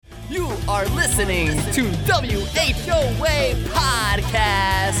are listening to WHOA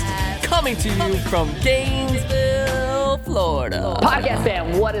Podcast, coming to you from Gainesville, Florida. Podcast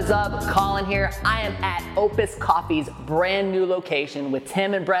fam, what is up? Colin here. I am at Opus Coffee's brand new location with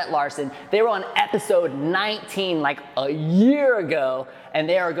Tim and Brett Larson. They were on episode 19 like a year ago, and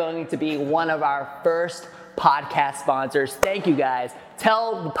they are going to be one of our first podcast sponsors. Thank you guys.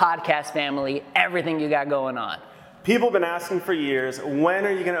 Tell the podcast family everything you got going on. People have been asking for years, when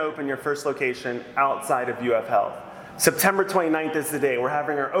are you going to open your first location outside of UF Health? September 29th is the day. We're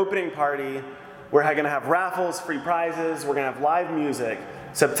having our opening party. We're going to have raffles, free prizes. We're going to have live music.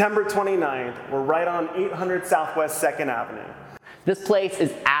 September 29th, we're right on 800 Southwest 2nd Avenue. This place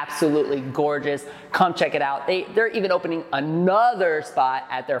is absolutely gorgeous. Come check it out. They're even opening another spot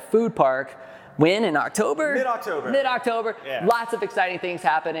at their food park. When? In October? Mid-October. Mid-October. Yeah. Lots of exciting things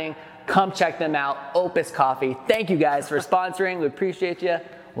happening. Come check them out. Opus Coffee. Thank you guys for sponsoring. We appreciate you.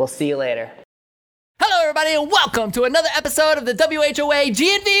 We'll see you later. Hello, everybody, and welcome to another episode of the WHOA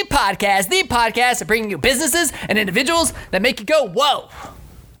GNV Podcast, the podcast bringing you businesses and individuals that make you go, whoa.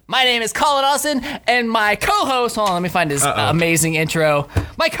 My name is Colin Austin, and my co-host, hold on, let me find his amazing intro.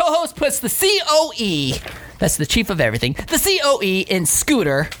 My co-host puts the COE, that's the chief of everything, the COE in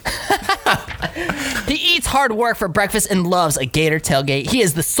Scooter. He eats hard work for breakfast and loves a Gator tailgate. He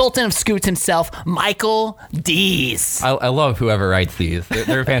is the Sultan of Scoots himself, Michael Dees. I love whoever writes these.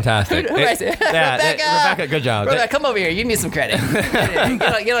 They're fantastic. Who writes it? Yeah, Rebecca, good job. Rebecca, come over here. You need some credit.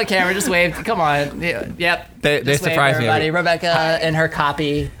 Get on camera. Just wave. Come on. Yep. They surprise me. Everybody. Rebecca and her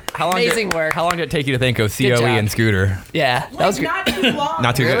copy. Amazing work. How long did it take you to think of COE and Scooter? Yeah, that was good. Not too long.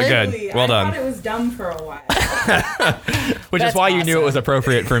 Not too Really? good. Well done. I thought it was dumb for a while. Which That's is why you knew it awesome. was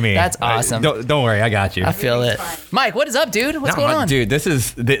appropriate for me. That's awesome. Don't worry, I got you. I feel it. Mike, what is up, dude? What's going on? Dude, this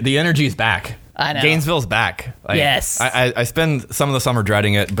is the energy's back. I know. Gainesville's back. Yes. I spend some of the summer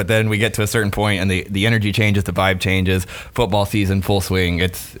dreading it, but then we get to a certain point and the energy changes, the vibe changes. Football season, full swing.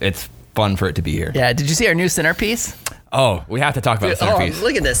 It's fun for it to be here. Yeah, did you see our new centerpiece? Oh, we have to talk about the centerpiece.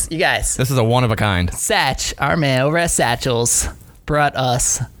 Look at this, you guys. This is a one of a kind. Satch, our man over at Satchels, brought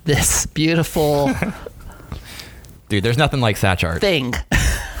us this beautiful Dude, there's nothing like Satch art. thing.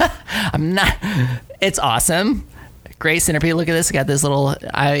 It's awesome. Great centerpiece. Look at this. Got this little.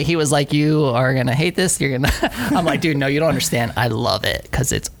 He was like, "You are gonna hate this. You're gonna." I'm like, "Dude, no, you don't understand. I love it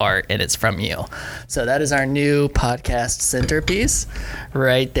because it's art and it's from you." So that is our new podcast centerpiece,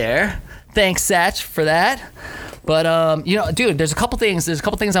 right there. Thanks, Satch, for that. But dude, there's a couple things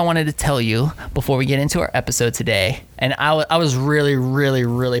I wanted to tell you before we get into our episode today, and I was really, really,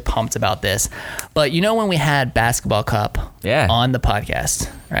 really pumped about this. But when we had Basketball Cup on the podcast,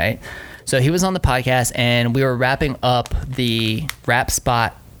 right? So he was on the podcast, and we were wrapping up the Rap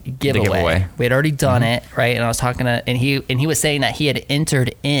Spot giveaway. We had already done it, right? And I was talking to, and he was saying that he had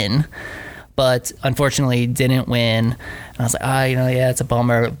entered in, but unfortunately didn't win. And I was like, yeah, it's a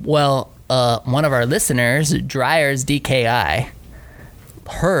bummer. Well, one of our listeners, Dryers DKI,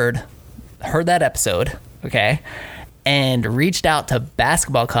 heard that episode, okay, and reached out to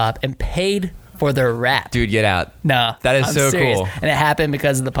Basketball Cup and paid for their rap. Dude, get out. No, that is I'm so serious. cool. And it happened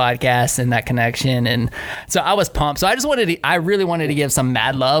because of the podcast and that connection, and so I was pumped. So I really wanted to give some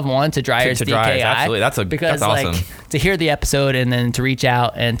mad love to Dryers to DKI. Dryers, absolutely. That's awesome. To hear the episode and then to reach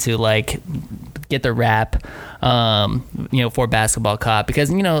out and to get the rap, for Basketball Cup, because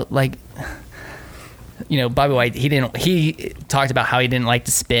Bobby White, he talked about how he didn't like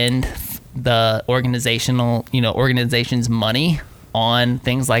to spend the organization's money on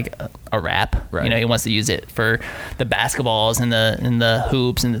things like a rap. Right. He wants to use it for the basketballs and the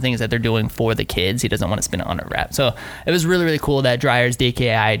hoops and the things that they're doing for the kids. He doesn't want to spend it on a rap. So it was really, really cool that Dryers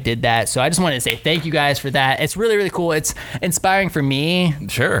DKI did that. So I just wanted to say thank you guys for that. It's really, really cool. It's inspiring for me.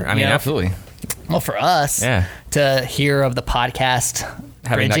 Sure. I mean, absolutely. Well, for us, to hear of the podcast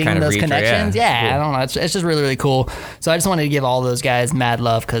having bridging that kind of those reach, connections. cool. I don't know. It's just really, really cool. So I just wanted to give all those guys mad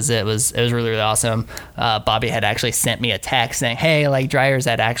love because it was really, really awesome. Bobby had actually sent me a text saying, "Hey, Dryers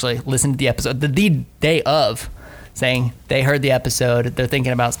had actually listened to the episode the day of, saying they heard the episode. They're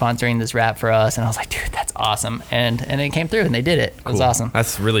thinking about sponsoring this rap for us." And I was like, "Dude, that's awesome!" And it came through, and they did it. It was awesome.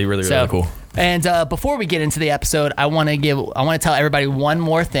 That's really, really, really cool. And before we get into the episode, I want to tell everybody one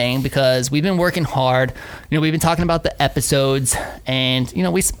more thing, because we've been working hard. We've been talking about the episodes, and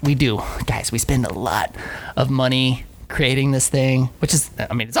we do, guys. We spend a lot of money creating this thing, which is,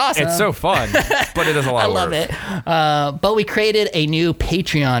 it's awesome. It's so fun, but it is a lot of work. I love it. But we created a new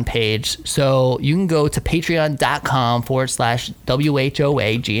Patreon page, so you can go to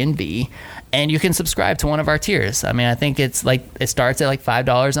patreon.com/WHOAGNV And you can subscribe to one of our tiers. I mean, I think it starts at like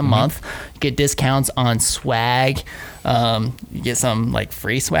 $5 a month. You get discounts on swag. You get some like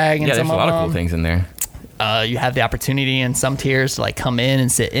free swag in Yeah, some there's a lot of cool them. things in there. You have the opportunity in some tiers to like come in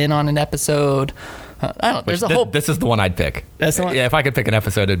and sit in on an episode. I don't. There's a whole. This is the one I'd pick. That's the one? Yeah, if I could pick an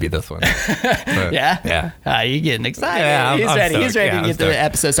episode, it'd be this one. But, Yeah. Yeah. You getting excited? Yeah, He's I'm ready. He's stoked. ready Yeah, to I'm get the stoked.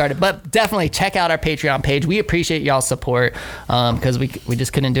 episode started. But definitely check out our Patreon page. We appreciate y'all's support because we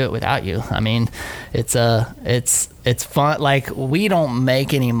just couldn't do it without you. I mean, it's fun. Like, we don't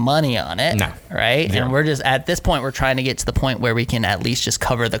make any money on it. No. Right? Zero. And we're just at this point, we're trying to get to the point where we can at least just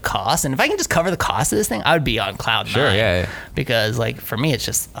cover the cost. And if I can just cover the cost of this thing, I would be on cloud Sure, nine. yeah. Because like for me, it's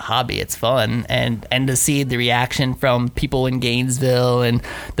just a hobby. It's fun, and to see the reaction from people in Gainesville and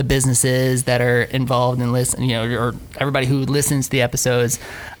the businesses that are involved in listen, or everybody who listens to the episodes,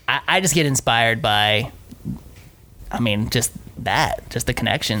 I just get inspired by. I mean, just the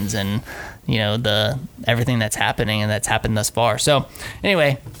connections and the everything that's happening and that's happened thus far. So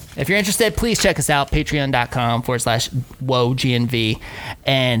anyway, if you're interested, please check us out, patreon.com/WOGNV.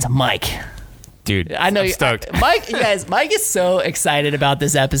 And Mike, Dude, I know I'm you, stoked. Mike is so excited about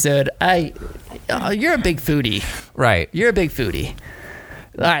this episode. You're a big foodie. Right. You're a big foodie.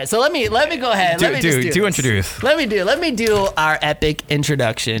 All right, so let me go ahead. Do- let me just do- do do this. introduce. Let me do our epic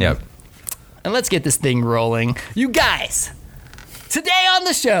introduction. Yep. And let's get this thing rolling. You guys, today on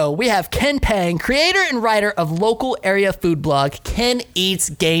the show, we have Ken Pang, creator and writer of local area food blog, Ken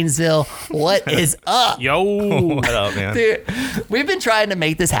Eats Gainesville. What is up? Yo. What up, man? Dude, we've been trying to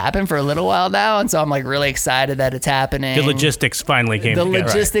make this happen for a little while now, and so I'm like really excited that it's happening. The logistics finally came The together.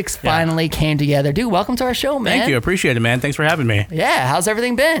 logistics finally came together. Dude, welcome to our show, man. Thank you. Appreciate it, man. Thanks for having me. Yeah, how's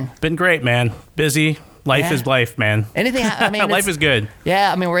everything been? Been great, man. Busy. Life Yeah. is life, man. Anything? I mean, Life is good.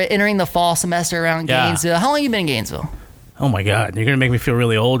 Yeah, I mean, we're entering the fall semester around Yeah. Gainesville. How long you been in Gainesville? Oh my God, you're gonna make me feel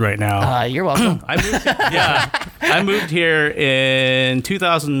really old right now. You're welcome. I moved here in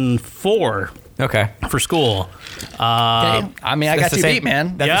 2004 Okay. for school. Okay. I mean, I That's got the you same- beat,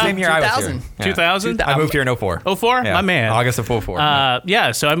 man. That's Yeah. the same year I was 2000. here. Yeah. 2000? I moved here in 04. 04? Yeah. My man. August of 04.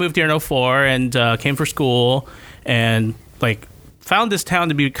 So I moved here in 04 and came for school and found this town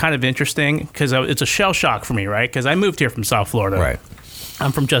to be kind of interesting because it's a shell shock for me, right? Because I moved here from South Florida. Right.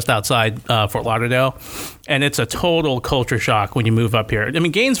 I'm from just outside Fort Lauderdale, and it's a total culture shock when you move up here. I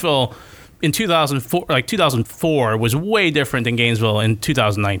mean, Gainesville in 2004 was way different than Gainesville in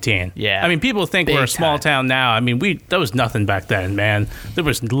 2019. Yeah. I mean, people think we're a Big small time. town now. I mean, there was nothing back then, man. There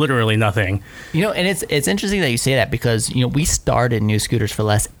was literally nothing. And it's interesting that you say that because we started New Scooters for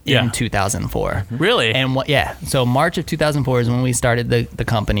Less Yeah. in 2004. Really? And so March of 2004 is when we started the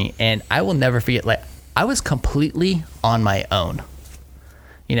company, and I will never forget. Like, I was completely on my own.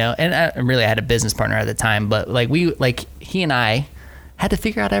 And I really had a business partner at the time, but he and I had to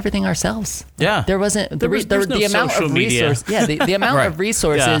figure out everything ourselves. Yeah. There wasn't There's no the amount social of media. resources. Yeah, the amount Right. of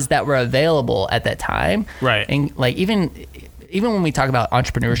resources Yeah. that were available at that time. Right. And even when we talk about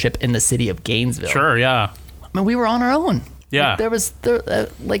entrepreneurship in the city of Gainesville, Sure, yeah. I mean, we were on our own. Yeah. There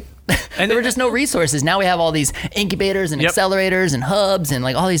And there were just no resources. Now we have all these incubators and Yep. accelerators and hubs and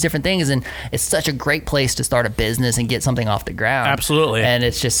all these different things, and it's such a great place to start a business and get something off the ground. Absolutely. And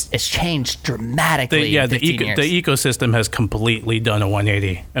it's changed dramatically. The in 15 years. ecosystem has completely done a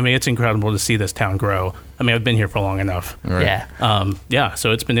 180. I mean, it's incredible to see this town grow. I mean, I've been here for long enough. Yeah.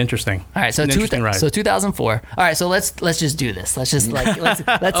 So it's been interesting. All right, so An interesting ride. 2004. All right, so let's just do this. Let's just let's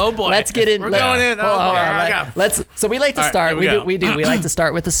Oh, boy. let's get in. We're going in. Oh, Hold on, boy. hold on. Okay. Let's. So we like to All right, start. here we go. We like to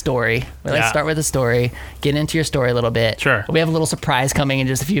start with the story. We like to Yeah. start with the story. Get into your story a little bit. Sure. We have a little surprise coming in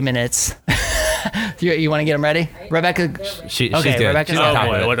just a few minutes. You want to get them ready, Rebecca? She's Okay, good. Rebecca's She's on Oh top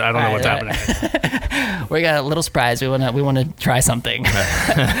top boy, of it. I don't know what's All right. happening. We got a little surprise. We want to try something.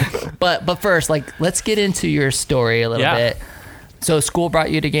 but first, let's get into your story a little Yeah. bit. So school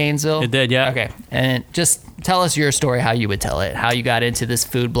brought you to Gainesville? It did, yeah. Okay. And just tell us your story, how you would tell it, how you got into this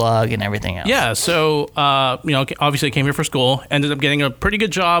food blog and everything else. Yeah, so obviously I came here for school, ended up getting a pretty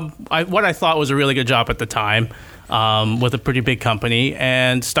good job. What I thought was a really good job at the time, with a pretty big company,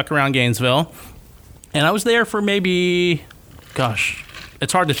 and stuck around Gainesville. And I was there for maybe, gosh,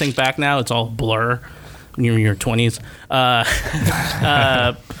 it's hard to think back now. It's all blur when you're in your 20s.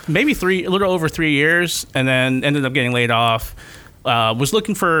 Maybe a little over 3 years, and then ended up getting laid off. Was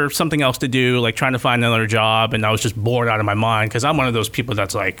looking for something else to do, like trying to find another job, and I was just bored out of my mind because I'm one of those people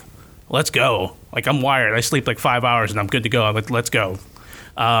that's like, let's go. Like, I'm wired. I sleep like 5 hours and I'm good to go. I'm like, let's go.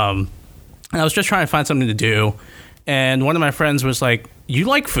 And I was just trying to find something to do. And one of my friends was like, you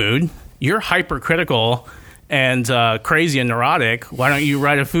like food. You're hypercritical and crazy and neurotic. Why don't you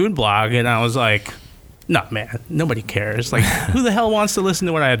write a food blog? And I was like, no, man, nobody cares. Like, who the hell wants to listen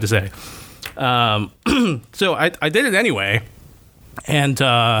to what I have to say? So I did it anyway. And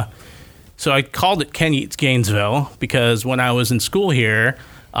so I called it Ken Eats Gainesville because when I was in school here,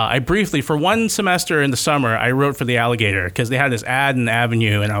 I briefly, for one semester in the summer, I wrote for the Alligator because they had this ad in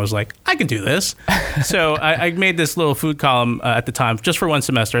Avenue, and I was like, I can do this. So I made this little food column at the time just for one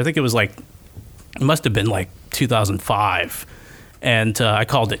semester. I think it was like, it must have been like 2005. And I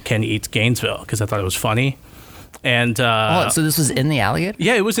called it Ken Eats Gainesville because I thought it was funny. And so this was in the Alligator?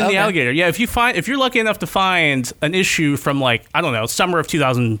 yeah, it was in Okay. the Alligator. Yeah, if you're lucky enough to find an issue from like, I don't know, summer of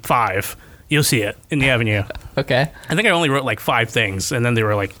 2005, you'll see it in the Avenue. Okay. I think I only wrote like 5 things, and then they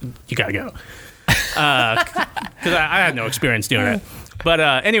were like, "You gotta go," because I had no experience doing it. But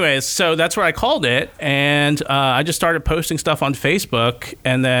anyways, so that's where I called it, and I just started posting stuff on Facebook,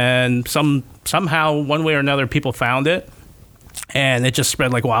 and then somehow, one way or another, people found it, and it just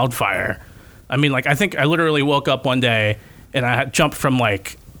spread like wildfire. I mean, like I think I literally woke up one day, and I had jumped from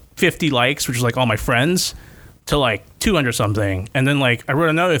like 50 likes, which is like all my friends, to like 200 something, and then like I wrote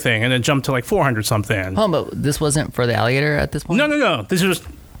another thing, and then jumped to like 400 something. Oh, but this wasn't for the Alligator at this point? No.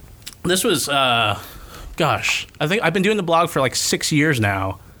 This was gosh, I think I've been doing the blog for like 6 years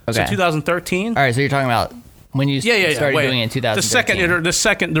now. So Okay. 2013. All right, so you're talking about when you started Wait. doing it in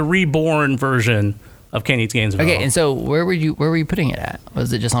 2013. The reborn version of Ken Eats Gainesville. Okay, and so where were you putting it at?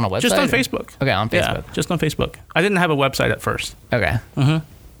 Was it just on a website? just on or- Facebook. Okay, on Yeah, Facebook. just on Facebook. I didn't have a website at first. Okay.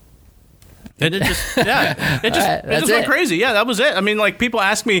 It just that's went it. crazy. Yeah, that was it. I mean, like people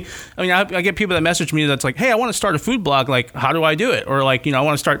ask me. I mean, I get people that message me that's like, "Hey, I want to start a food blog. Like, how do I do it?" Or like, I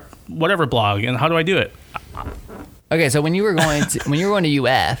want to start whatever blog, and how do I do it? Okay, so when you were going to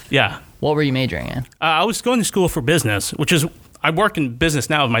UF, Yeah. what were you majoring in? I was going to school for business, which is I work in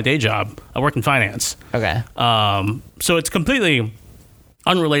business now with my day job. I work in finance. Okay. So it's completely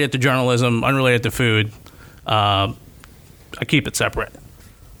unrelated to journalism, unrelated to food. I keep it separate.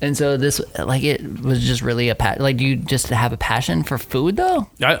 And so this, like, it was just really like, do you just have a passion for food though?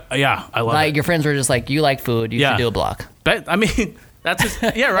 Yeah, I love Like it. your friends were just like, you like food, you Yeah. should do a blog. But I mean, that's just,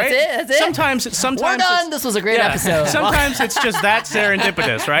 yeah, right. That's it. Sometimes We're done. it's- This was a great yeah. episode. Sometimes it's just that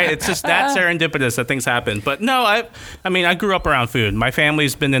serendipitous, right? It's just that serendipitous that things happen. But no, I mean, I grew up around food. My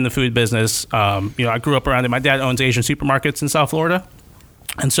family's been in the food business. I grew up around it. My dad owns Asian supermarkets in South Florida.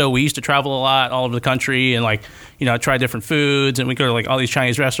 And so we used to travel a lot all over the country and like, try different foods, and we go to like all these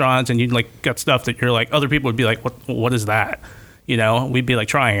Chinese restaurants, and you'd like get stuff that you're like, other people would be like, what is that? We'd be like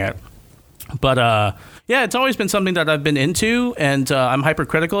trying it. But yeah, it's always been something that I've been into, and I'm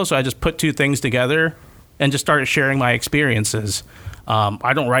hypercritical, so I just put 2 things together and just started sharing my experiences.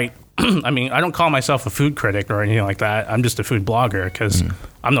 I don't write. I mean, I don't call myself a food critic or anything like that. I'm just a food blogger because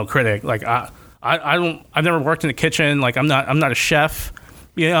I'm no critic. Like I've never worked in the kitchen. Like I'm not a chef.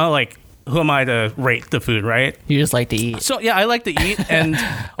 Like who am I to rate the food, right? You just like to eat. So yeah, I like to eat, and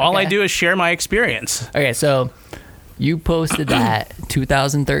all I Okay. do is share my experience. Okay, so you posted that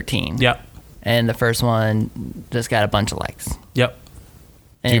 2013. Yep. And the first one just got a bunch of likes. Yep.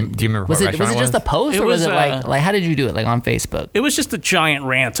 And do you remember was what it restaurant was it it just a was? post, It or was was, it like how did you do it? Like on Facebook? It was just a giant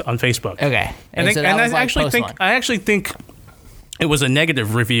rant on Facebook. Okay. And, so that was like post one. I actually think it was a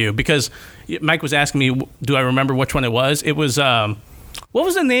negative review because Mike was asking me, do I remember which one it was? It was what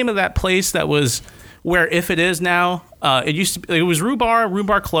was the name of that place that was where If It Is now? It used to be, it was Rhubar.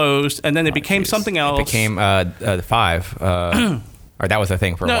 Rhubar closed, and then it became something else. It became the 5, or that was the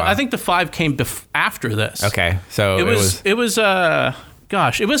thing for a no, while. I think the 5 came after this. Okay, so It was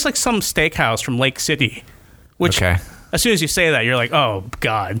gosh, it was like some steakhouse from Lake City, which Okay. as soon as you say that, you're like, oh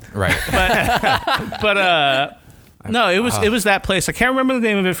God. right. But no, it was that place. I can't remember the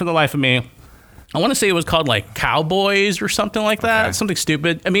name of it for the life of me. I want to say it was called like Cowboys or something like that. Okay. Something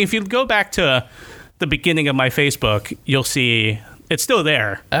stupid. I mean, if you go back to the beginning of my Facebook, you'll see it's still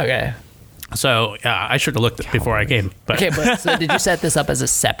there. Okay. So yeah, I should have looked before I came. But Okay, but so did you set this up as a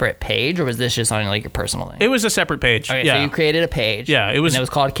separate page, or was this just on like your personal thing? it was a separate page. Okay, yeah. so you created a page. Yeah, it was- And it was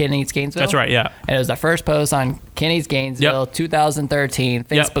called Ken Eats Gainesville. That's right. Yeah. And it was the first post on Ken Eats Gainesville, 2013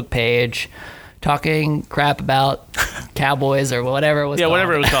 Facebook page, talking crap about Cowboys or whatever it was. Yeah. called.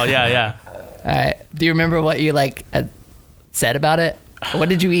 Whatever it was called. Yeah. Yeah. All right. Do you remember what you said about it? What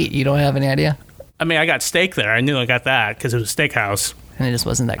did you eat? You don't have any idea? I mean, I got steak there. I knew I got that because it was a steakhouse. And it just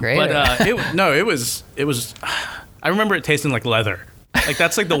wasn't that great. But or- it was. I remember it tasting like leather. Like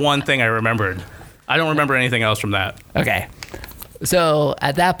that's like the one thing I remembered. I don't remember anything else from that. Okay. So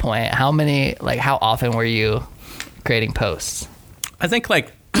at that point, how often were you creating posts? I think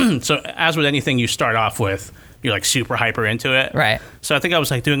like so as with anything you start off with, you're like super hyper into it. Right. So I think I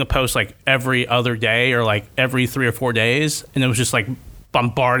was like doing a post like every other day or like every 3 or 4 days, and it was just like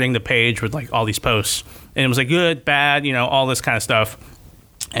bombarding the page with like all these posts, and it was like good, bad, all this kind of stuff.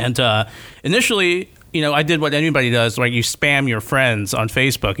 And initially, you know, I did what anybody does, like you spam your friends on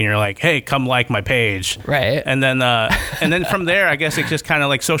Facebook and you're like, hey, come like my page. Right. And then from there, I guess it just kind of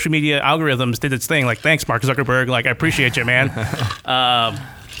like social media algorithms did its thing. Like, thanks, Mark Zuckerberg. Like, I appreciate you, man.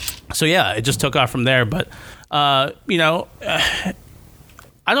 So yeah, it just took off from there. But, you know,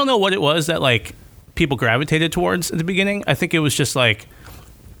 I don't know what it was that like people gravitated towards at the beginning. I think it was just like,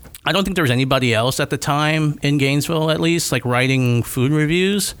 I don't think there was anybody else at the time in Gainesville, at least, like writing food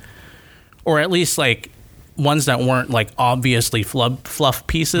reviews. Or at least like ones that weren't like obviously fluff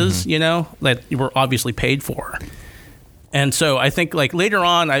pieces, you know, that you were obviously paid for. And so I think like later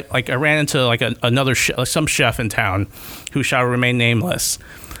on, I ran into like another some chef in town who shall remain nameless,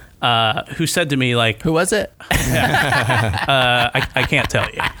 who said to me like, Who was it? I can't tell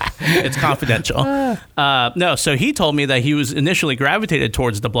you. It's confidential. No, so he told me that he was initially gravitated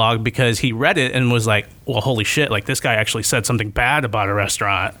towards the blog because he read it and was like, well, holy shit, like this guy actually said something bad about a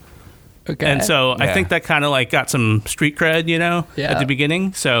restaurant. Okay. And so I Yeah. think that kind of like got some street cred, you know, Yeah. at the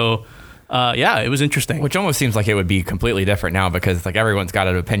beginning. So yeah, it was interesting. Which almost seems like it would be completely different now because like everyone's got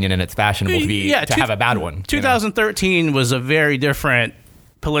an opinion and it's fashionable to be to have a bad one. you know? 2013 was a very different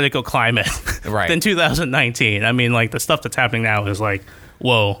political climate Right. than 2019. I mean, like the stuff that's happening now is like,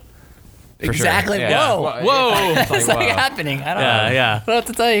 whoa. For sure. Exactly. Yeah. Whoa. Whoa. It's like whoa. happening. I don't Yeah, know. yeah. I don't know what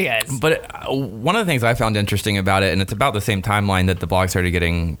to tell you guys. But one of the things I found interesting about it, and it's about the same timeline that the blog started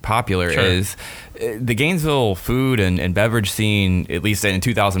getting popular, Sure. is the Gainesville food and beverage scene, at least in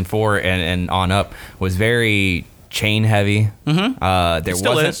 2004 and on up, was very chain heavy. Mm-hmm. There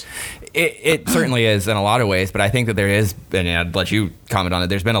still wasn't. is. It certainly is in a lot of ways, but I think that there is, and I'd let you comment on it.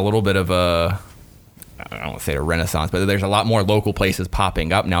 There's been a little bit of a, I don't want to say a renaissance, but there's a lot more local places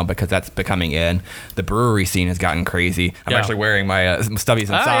popping up now because that's becoming in. The brewery scene has gotten crazy. I'm Yeah. actually wearing my Stubbies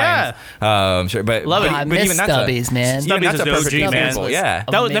and Oh, signs. Sure, but Love it. I but miss even that's a- Stubbies, man. even Stubbies that's is a the perfect OG, man. example. Yeah.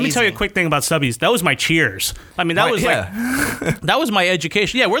 That was, let me tell you a Amazing. quick thing about Stubbies. That was my Cheers. I mean, that Right, was like, that was my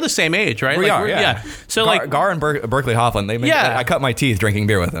education. Yeah, we're the same age, right? We Like, are, we're- yeah. So Gar, like, Gar and Berkeley Hoffman, they make, Yeah. I cut my teeth drinking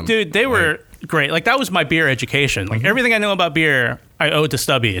beer with them. dude, they were great. Like that was my beer education. Like everything I know about beer, I owe to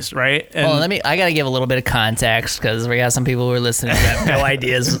Stubbies, right? And Well, I got to give a little bit of context because we got some people who are listening who have no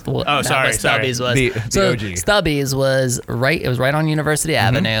ideas what sorry, what Stubbies was. The so OG. Stubbies was right on University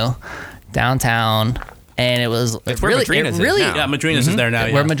Avenue, downtown, and it was That's where really, Madrina's is really now. yeah, Madrina's is there now.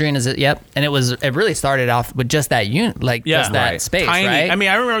 Yeah. where Madrina's is. Yep, and it really started off with just that just that Right. space, Tiny. right? I mean,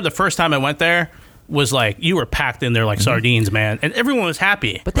 I remember the first time I went there was like you were packed in there like sardines, man, and everyone was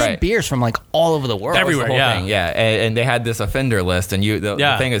happy. but they had Right. beers from like all over the world. Everywhere. The whole Yeah. thing, yeah. And they had this offender list, and the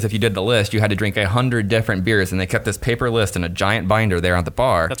Yeah. thing is, if you did the list, you had to drink 100 different beers, and they kept this paper list in a giant binder there at the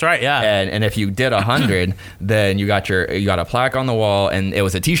bar. That's right, yeah. And if you did 100, then you got a plaque on the wall, and it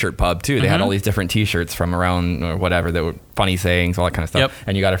was a T-shirt pub too. They Mm-hmm. had all these different T-shirts from around or whatever that were funny sayings, all that kind of stuff. Yep.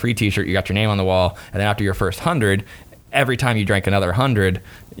 And you got a free T-shirt. You got your name on the wall, and then after your first 100. Every time you drank another 100,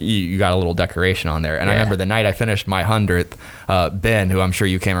 you got a little decoration on there. And I Yeah. remember the night I finished my 100th, Ben, who I'm sure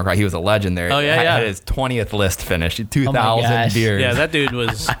you came across, he was a legend there. Oh, yeah, had, yeah. had his 20th list finished, Oh 2,000 gosh. beers. Yeah, that dude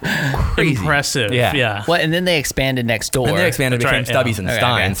was Crazy. impressive. Yeah. Yeah. What? And then they expanded next door. And they expanded, That's became right, Stubbies yeah. and Okay,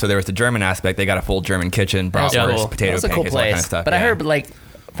 Stein. okay. So there was the German aspect. They got a full German kitchen, That was bratwurst, cool. potato That was a cool pancakes, all that place. kind of stuff. But I yeah. heard like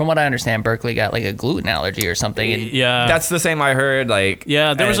from what I understand, Berkeley got like a gluten allergy or something. And Yeah. That's the same I heard. Like,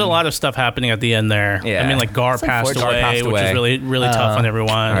 Yeah, there was a and- lot of stuff happening at the end there. Yeah. I mean, like Gar It's passed unfortunate. away, Gar passed which away. is really, really tough on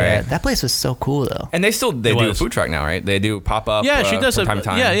everyone. Right. Yeah, that place was so cool though. And they do a was. food truck now, right? They do pop up. Yeah, she does from a time to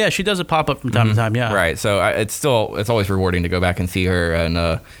time. yeah, she does a pop up from time to time. Yeah, Right. So it's always rewarding to go back and see her. And you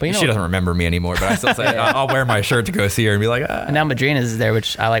know- she doesn't remember me anymore, but I still say I'll wear my shirt to go see her and be like, ah. And now Madrina's is there,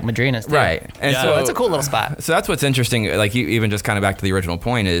 which I like Madrina's too. Right. And Yeah. so So it's a cool little spot. So that's what's interesting. Like you even just kind of back to the original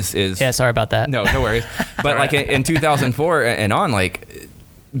point is Yeah, sorry about that. no worries. But like in 2004 and on, like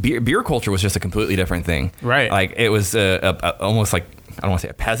beer culture was just a completely different thing. Right. Like it was almost like, I don't want to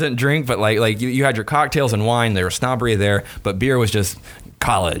say a peasant drink, but like you had your cocktails and wine. There was snobbery there, but beer was just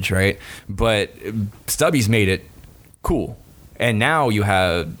college, right? But Stubbies made it cool. And now you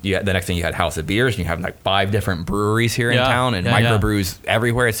have the next thing you had House of Beers, and you have like 5 different breweries here in Yeah. town, and Yeah, yeah. microbrews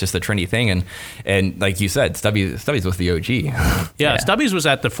everywhere. It's just a trendy thing, and like you said, Stubbies was the OG. Yeah, Stubbies was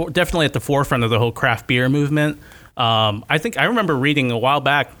at definitely at the forefront of the whole craft beer movement. I think I remember reading a while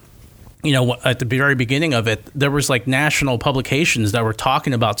back, you know, at the very beginning of it, there was like national publications that were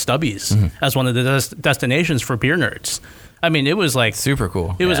talking about Stubbies as one of the destinations for beer nerds. I mean, it was like Super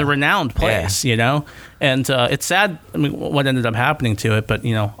cool. It was a renowned place, you know, and it's sad. I mean, what ended up happening to it, but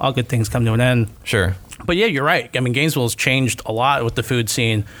you know, all good things come to an end. Sure. But yeah, you're right. I mean, Gainesville's changed a lot with the food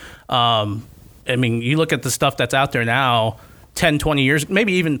scene. I mean, you look at the stuff that's out there now. 10, 20 years,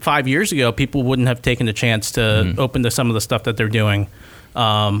 maybe even 5 years ago, people wouldn't have taken the chance to open to some of the stuff that they're doing.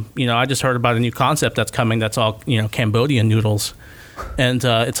 I just heard about a new concept that's coming that's all, Cambodian noodles. And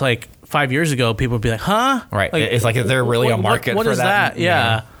it's like 5 years ago, people would be like, huh? Right. It's like, is there really a market what for is that?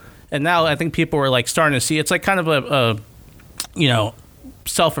 Yeah. And now I think people are like starting to see, it's like kind of a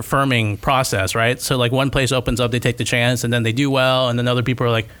self-affirming process, right? So like one place opens up, they take the chance, and then they do well, and then other people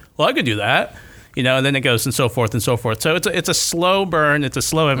are like, well, I could do that. And then it goes and so forth and so forth. So it's a slow burn, it's a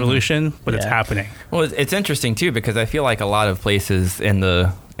slow evolution, but it's happening. Well, it's interesting too, because I feel like a lot of places in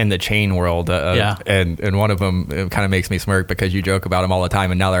the chain world, and one of them kind of makes me smirk because you joke about them all the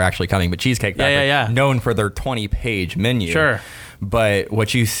time, and now they're actually coming. But Cheesecake Factory, known for their 20-page menu. Sure. But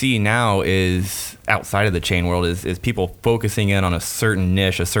what you see now is outside of the chain world is people focusing in on a certain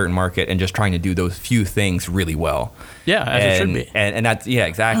niche, a certain market, and just trying to do those few things really well. Yeah, as it should be. And that's,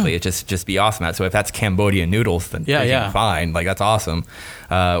 exactly. It just be awesome at. So if that's Cambodian noodles, then fine. Like, that's awesome.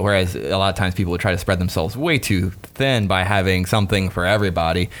 Whereas a lot of times people would try to spread themselves way too thin by having something for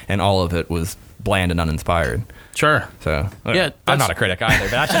everybody, and all of it was bland and uninspired. Sure. So I'm not a critic either,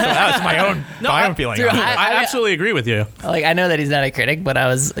 but that's my own feeling. Dude, I absolutely agree with you. Like, I know that he's not a critic, but I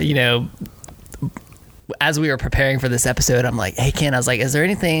was, as we were preparing for this episode, I'm like, hey, Ken, I was like, is there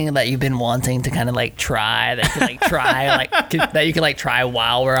anything that you've been wanting to kind of like try that you can like try, that you can like try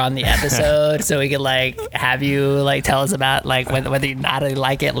while we're on the episode, so we could like have you like tell us about like whether you not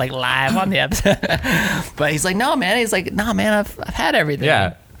like it like live on the episode. But he's like, no, man. He's like, no, man, I've had everything.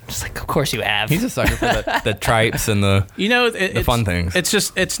 Yeah. Just like, of course you have. He's a sucker for the tripes and the the fun things.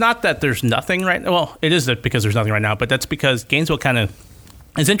 It's not that there's nothing right now. Well, it is that because there's nothing right now, but that's because Gainesville kind of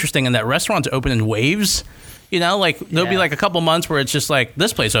is interesting in that restaurants open in waves. Like there'll be like a couple months where it's just like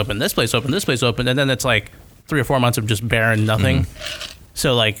this place open, this place open, this place open, and then it's like 3 or 4 months of just barren nothing.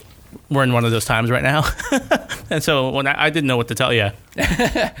 So like we're in one of those times right now. And so when I didn't know what to tell you.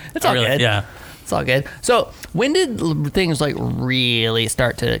 It's all good. Yeah. It's all good. So when did things like really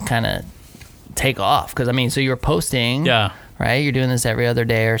start to kind of take off? Because I mean, so you were posting, right? You're doing this every other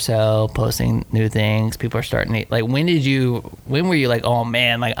day or so, posting new things. People are starting to like. When were you like, oh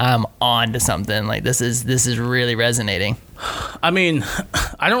man, like I'm on to something? Like this is really resonating. I mean,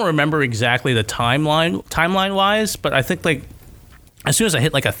 I don't remember exactly the timeline wise, but I think like as soon as I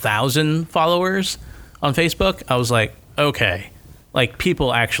hit like 1,000 followers on Facebook, I was like, okay. Like,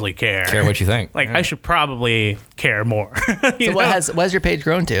 people actually care. Care what you think. Like, I should probably care more. So what has your page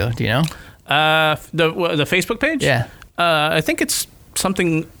grown to? Do you know? The Facebook page? Yeah. I think it's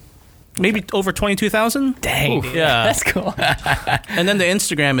something maybe over 22,000. Dang, dude. Yeah. That's cool. And then the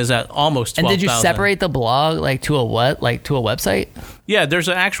Instagram is at almost 12,000. And did you separate the blog like to a what? Like to a website? Yeah, there's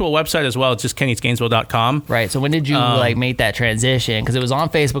an actual website as well. It's just kennysgainesville.com. Right. So when did you like make that transition? Because it was on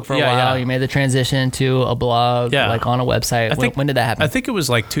Facebook for a while. Yeah. You made the transition to a blog, like on a website. When did that happen? I think it was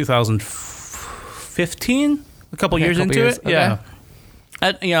like 2015, a couple years into it. Okay.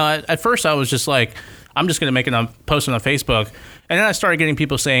 Yeah. At first I was just like, I'm just going to make it post it on Facebook. And then I started getting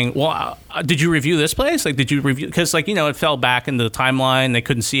people saying, well, did you review this place? Like, did you review? Because like, it fell back into the timeline. They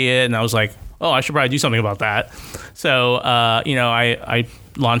couldn't see it. And I was like, oh, I should probably do something about that. So, I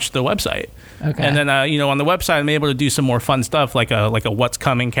launched the website. Okay. And then, on the website, I'm able to do some more fun stuff like a what's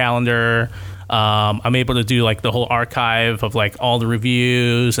coming calendar. I'm able to do like the whole archive of like all the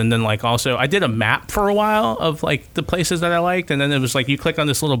reviews. And then like also I did a map for a while of like the places that I liked. And then it was like you click on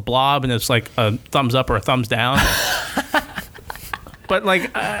this little blob and it's like a thumbs up or a thumbs down. But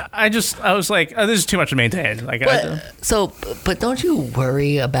like I was like, oh, this is too much to maintain. Like, but don't you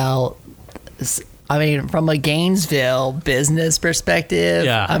worry about? I mean, from a Gainesville business perspective,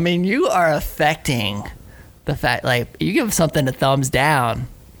 I mean, you are affecting the fact, like, you give something a thumbs down,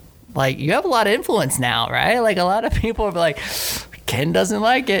 like, you have a lot of influence now, right? Like, a lot of people are like, Ken doesn't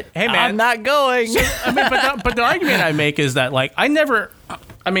like it. Hey, man, I'm not going. So, I mean, but the argument I make is that, like, I wouldn't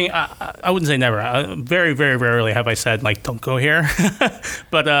say never. Very, very rarely have I said, like, don't go here.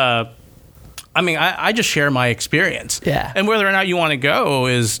 But, I mean, I just share my experience. Yeah. And whether or not you want to go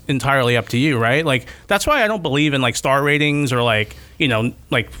is entirely up to you, right? Like, that's why I don't believe in, like, star ratings or, like,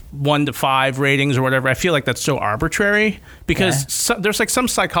 like 1 to 5 ratings or whatever. I feel like that's so arbitrary because there's, like, some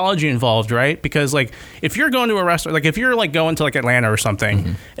psychology involved, right? Because, like, if you're going to a restaurant, like, if you're, like, going to, like, Atlanta or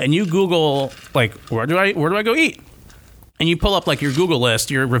something and you Google, like, where do I go eat? And you pull up, like, your Google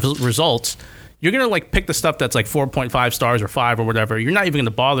list, your results, you're going to like pick the stuff that's like 4.5 stars or 5 or whatever. You're not even going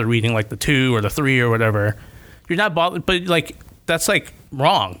to bother reading like the 2 or the 3 or whatever. You're not bothered, but like that's like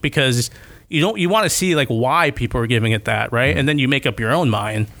wrong because you want to see like why people are giving it that, right? And then you make up your own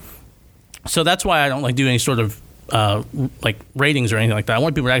mind. So that's why I don't like do any sort of like ratings or anything like that. I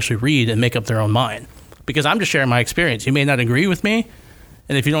want people to actually read and make up their own mind because I'm just sharing my experience. You may not agree with me.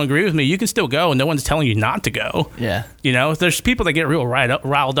 And if you don't agree with me, you can still go, and no one's telling you not to go. Yeah. You know, there's people that get real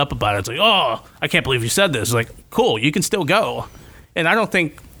riled up about it. It's like, oh, I can't believe you said this. It's like, cool, you can still go. And I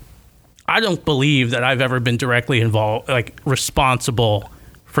don't believe that I've ever been directly involved, like responsible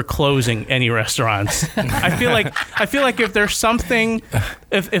for closing any restaurants. I feel like if there's something,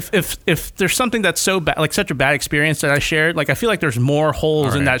 if there's something that's so bad, like such a bad experience that I shared, like I feel like there's more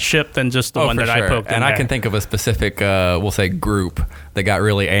holes in that ship than just the one that I poked in. And I can think of a specific, we'll say, group that got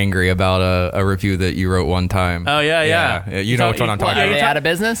really angry about a review that you wrote one time. Oh yeah. You know which one I'm talking Are about. they out of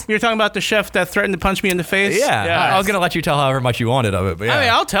business? You're talking about the chef that threatened to punch me in the face. Yeah. I was gonna let you tell however much you wanted of it, but yeah. I mean,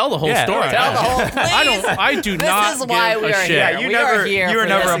 I'll tell the whole story. Tell the whole. Please. I do not. This is why give we a are shit. here. you were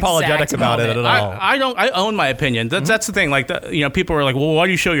never apologetic about it at all. I own my opinion. That's the thing. Like, people are like, well, why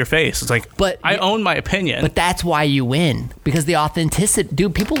do you show your face? It's like, But I own my opinion. But that's why you win, because the authenticity,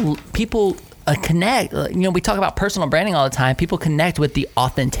 dude. People connect. We talk about personal branding all the time. People connect with the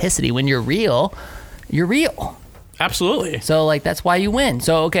authenticity. When you're real, you're real. Absolutely. So like that's why you win.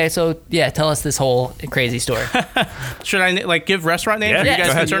 So okay, so yeah, tell us this whole crazy story. Should I give restaurant names? Yeah, Are you guys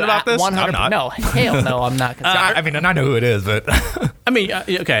go ahead. concerned about this? 100. I'm not. No, hell no, I'm not concerned. I mean, and I know who it is, but I mean,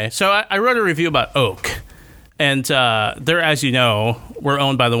 okay. So I wrote a review about Oak, and they're, as you know, were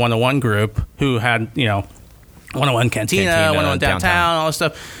owned by the 101 Group, who had 101 Cantina, 101 downtown, all this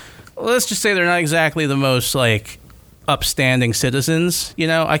stuff. Let's just say they're not exactly the most like upstanding citizens.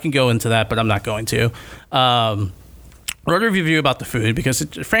 I can go into that, but I'm not going to. Wrote a review about the food because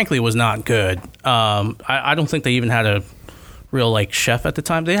it frankly was not good. I don't think they even had a real chef at the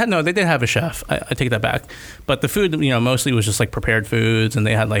time. They did have a chef. I take that back. But the food, mostly was just like prepared foods, and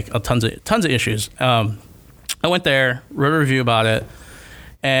they had tons of issues. I went there, wrote a review about it,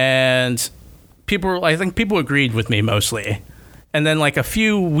 and I think people agreed with me mostly. And then a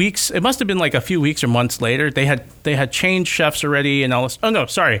few weeks, it must have been a few weeks or months later, they had changed chefs already and all this. Oh no,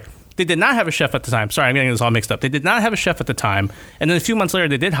 sorry. They did not have a chef at the time. Sorry, I'm getting this all mixed up. They did not have a chef at the time. And then a few months later,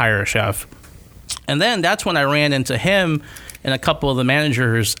 they did hire a chef. And then that's when I ran into him and a couple of the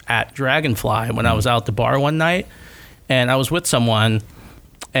managers at Dragonfly when I was out at the bar one night. And I was with someone,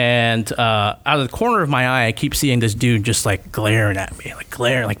 and out of the corner of my eye, I keep seeing this dude just glaring at me,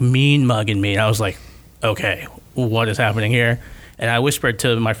 mean mugging me. And I was like, okay, what is happening here? And I whispered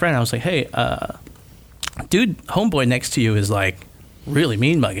to my friend, I was like, hey, dude, homeboy next to you is really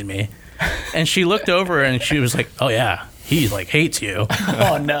mean mugging me. And she looked over and she was like, oh yeah, he hates you.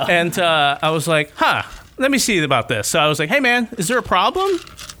 Oh no. And I was like, let me see about this. So I was like, hey man, is there a problem?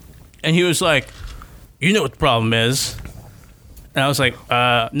 And he was like, you know what the problem is. And I was like,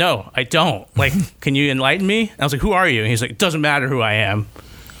 no, I don't. Can you enlighten me? And I was like, who are you? And he's like, it doesn't matter who I am.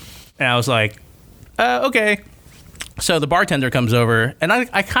 And I was like, okay. So the bartender comes over, and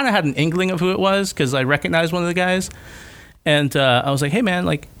I kind of had an inkling of who it was because I recognized one of the guys. And I was like, hey, man,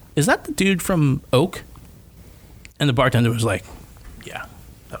 is that the dude from Oak? And the bartender was like, yeah,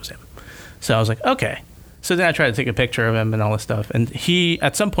 that was him. So I was like, okay. So then I tried to take a picture of him and all this stuff. And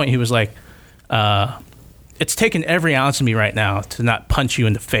at some point, he was like, it's taken every ounce of me right now to not punch you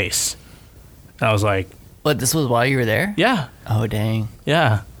in the face. And I was like, But this was while you were there? yeah, Oh dang.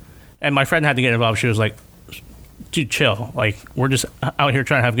 yeah. And my friend had to get involved. She was like, dude, chill. We're just out here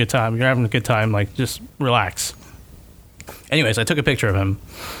trying to have a good time. You're having a good time. Just relax. Anyways, I took a picture of him.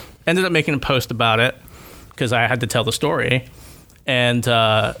 Ended up making a post about it because I had to tell the story. And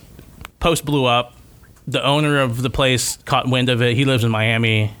post blew up. The owner of the place caught wind of it. He lives in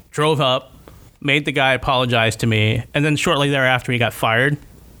Miami. Drove up, made the guy apologize to me. And then shortly thereafter, he got fired.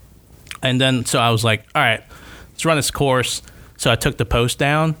 And then so I was like, all right, let's run this course. So I took the post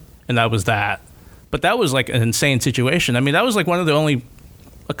down, and that was that. But that was an insane situation. I mean, that was one of the only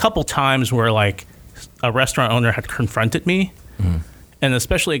a couple times where a restaurant owner had confronted me. Mm-hmm. And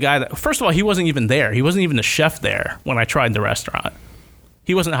especially a guy that, first of all, he wasn't even there. He wasn't even the chef there when I tried the restaurant.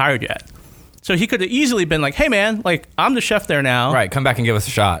 He wasn't hired yet. So he could have easily been like, hey man, I'm the chef there now. right, come back and give us a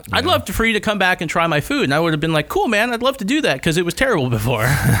shot. I'd love for you to come back and try my food. And I would have been like, cool, man, I'd love to do that because it was terrible before.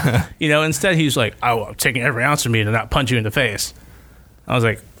 Instead he's like, oh, I'm taking every ounce of me to not punch you in the face. I was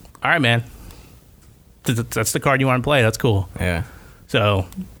like, all right, man. That's the card you want to play. That's cool. Yeah. So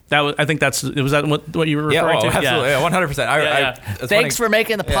I think was that what you were referring to? Absolutely. Yeah, 100%. Yeah. Thanks for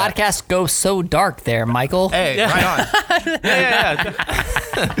making the podcast go so dark there, Michael. Hey, right on. Yeah.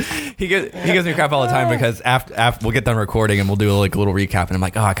 He gives me crap all the time because after we'll get done recording and we'll do a little recap, and I'm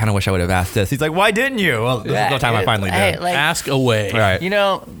like, oh, I kind of wish I would have asked this. He's like, why didn't you? Well, this is the time I finally did. Ask away. Right.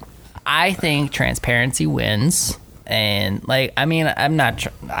 I think transparency wins. And like, I mean, I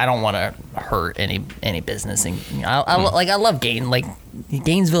don't want to hurt any business, and I love like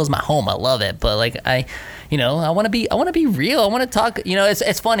Gainesville is my home. I love it, but like I want to be real. I want to talk.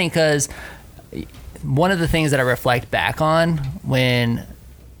 It's funny because one of the things that I reflect back on when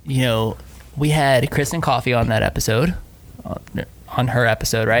we had Kristen Coffey on that episode. On her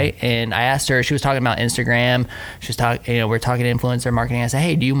episode, right? And I asked her, she was talking about Instagram. She was talking, we're talking influencer marketing. I said,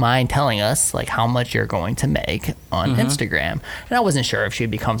 hey, do you mind telling us like how much you're going to make on Instagram? And I wasn't sure if she'd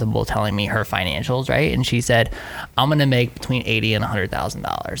be comfortable telling me her financials, right? And she said, I'm going to make between $80,000 and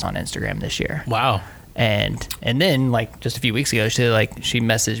 $100,000 on Instagram this year. Wow. And then like just a few weeks ago, she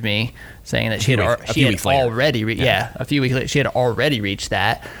messaged me saying that she had already reached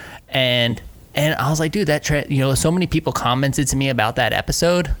that. And I was like, dude, so many people commented to me about that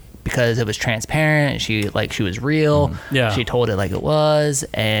episode because it was transparent. She was real. Yeah. She told it like it was.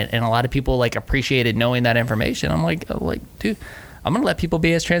 And a lot of people like appreciated knowing that information. I'm like, dude, I'm going to let people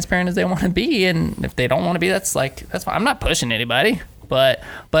be as transparent as they want to be. And if they don't want to be, that's fine. I'm not pushing anybody, but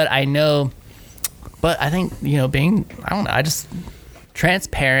I think, just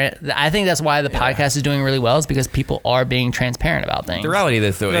transparent. I think that's why the podcast is doing really well, is because people are being transparent about things. The reality of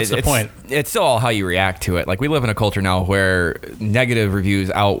this, though, That's the point. It's still all how you react to it. Like, we live in a culture now where negative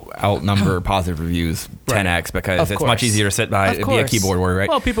reviews outnumber positive reviews 10x because it's much easier to sit by be a keyboard warrior, right?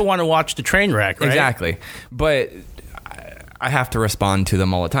 Well, people want to watch the train wreck, right? Exactly. But I have to respond to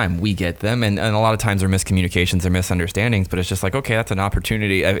them all the time. We get them, and a lot of times they're miscommunications or misunderstandings, but it's just like, okay, that's an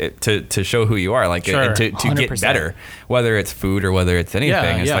opportunity to show who you are, like, Sure. and to get better, whether it's food or whether it's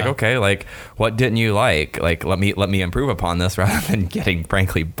anything. It's like, okay, like, what didn't you like? Like, let me improve upon this rather than getting,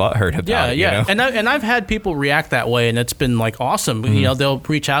 frankly, butthurt about it. Yeah. And I've had people react that way, and it's been, like, awesome. They'll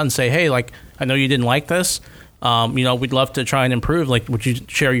reach out and say, hey, like, I know you didn't like this. We'd love to try and improve. Like, would you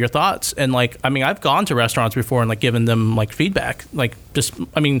share your thoughts? And like, I mean, I've gone to restaurants before and like given them like feedback. Like,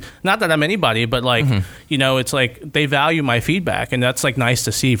 not that I'm anybody, but like, it's like they value my feedback, and that's like nice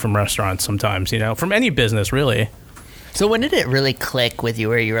to see from restaurants sometimes. From any business really. So when did it really click with you,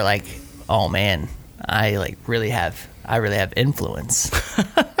 where you were like, oh man, I really have influence?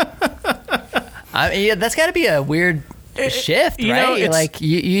 I mean, that's got to be a weird shift, right? Like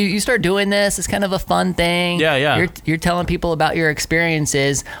you start doing this, it's kind of a fun thing. Yeah. You're telling people about your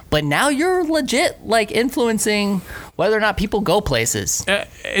experiences, but now you're legit like influencing whether or not people go places.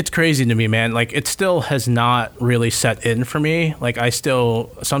 It's crazy to me, man. Like, it still has not really set in for me. Like, I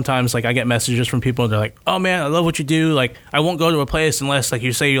still sometimes like I get messages from people and they're like, oh man, I love what you do. Like, I won't go to a place unless like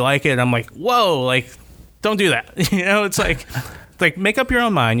you say you like it. And I'm like, whoa, like, don't do that. It's like make up your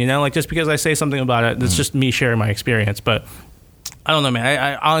own mind, like, just because I say something about it, it's just me sharing my experience. But I don't know, man.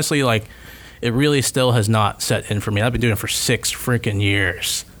 I honestly, like, it really still has not set in for me. I've been doing it for 6 freaking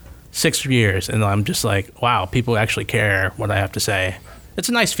years. 6 years. And I'm just like, wow, people actually care what I have to say. It's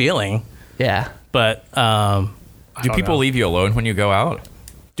a nice feeling. Yeah. But do people leave you alone when you go out?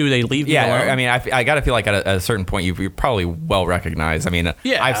 Do they leave me alone? I mean, I got to feel like at a certain point you're probably well recoined. I mean,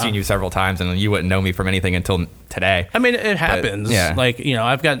 I've seen you several times, and you wouldn't know me from anything until today. I mean, it happens. Yeah. Like,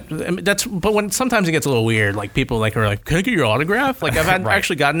 I've got but when sometimes it gets a little weird, like people like are like, can I get your autograph? Like, I've had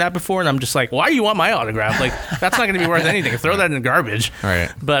actually gotten that before, and I'm just like, why do you want my autograph? Like, that's not going to be worth anything. Throw that in the garbage. Right.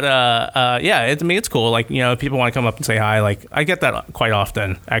 But it's cool. Like, if people want to come up and say hi, like, I get that quite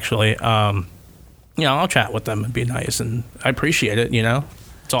often actually. I'll chat with them and be nice, and I appreciate it.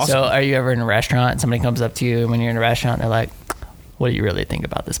 It's awesome. So are you ever in a restaurant and somebody comes up to you when you're in a restaurant and they're like, what do you really think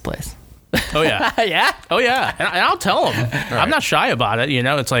about this place? Oh, yeah. Yeah? Oh, yeah. And I'll tell them. Right. I'm not shy about it.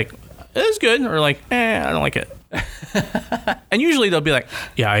 It's like, it's good. Or like, I don't like it. And usually they'll be like,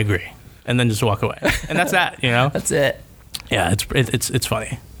 yeah, I agree. And then just walk away. And that's that, That's it. Yeah, it's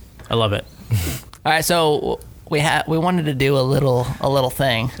funny. I love it. All right, so we wanted to do a little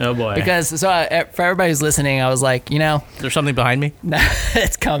thing. Oh boy! Because for everybody who's listening, I was like, there's something behind me.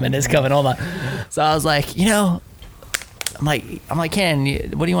 It's coming. Hold on. So I was like, I'm like, Ken,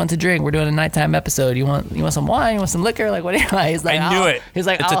 what do you want to drink? We're doing a nighttime episode. You want some wine? You want some liquor? Like, what do you want? He's like, I knew it. He's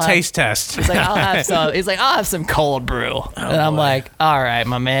like, it's a taste test. He's like, I'll have some cold brew. And I'm like, all right,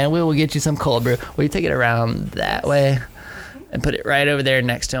 my man, we will get you some cold brew. Will you take it around that way? And put it right over there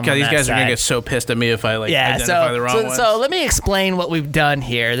next to him. God, these guys are gonna get so pissed at me if I identify the wrong ones. So let me explain what we've done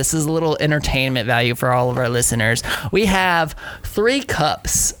here. This is a little entertainment value for all of our listeners. We have 3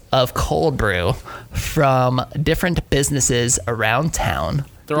 cups of cold brew from different businesses around town.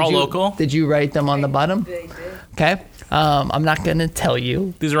 They're all local? Did you write them on the bottom? They did. Okay. I'm not gonna tell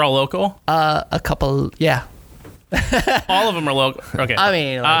you. These are all local? A couple, yeah. All of them are local. Okay. I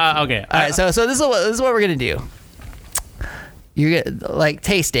mean, okay. All right. So this is what we're gonna do. you're gonna like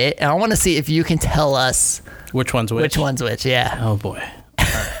taste it, and I want to see if you can tell us Which one's which? which one's which. Yeah. Oh boy.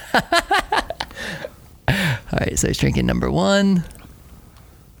 All right, so he's drinking number 1.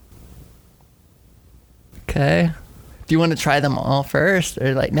 Okay. Do you want to try them all first,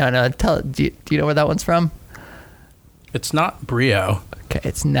 or like no? Do you know where that one's from? It's not Brio. Okay,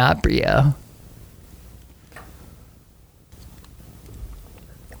 it's not Brio.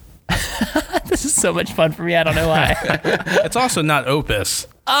 This is so much fun for me. I don't know why. It's also not Opus.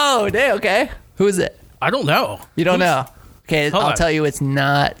 Oh, damn. Okay. Who is it? I don't know. You don't know. Okay, Hold I'll on. tell you, it's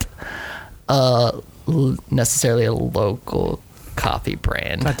not necessarily a local coffee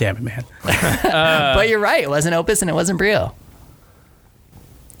brand. God damn it, man. But you're right. It wasn't Opus and it wasn't Brio.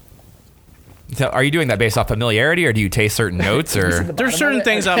 So are you doing that based off familiarity, or do you taste certain notes, or There's certain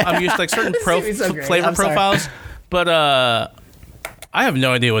things I'm used to, like certain This is gonna be so great. flavor I'm sorry. profiles, but I have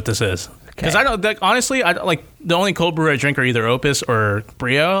no idea what this is. Because Okay. I don't, like, honestly, I don't, like, the only cold brew I drink are either Opus or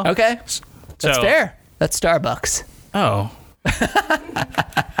Brio. Okay. That's So- fair. That's Starbucks. Oh.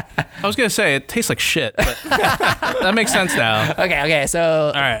 I was going to say, it tastes like shit, but that makes sense now. Okay.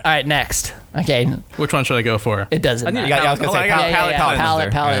 So, all right. next. Okay. Which one should I go for? It doesn't I need matter. to Yeah, I was gonna say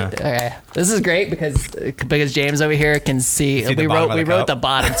palate Palette. Okay. This is great because James over here can see. See the we bottom wrote of we the wrote cup? the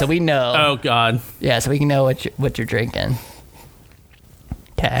bottom, so we know. Oh, God. Yeah, so we can know what you're drinking.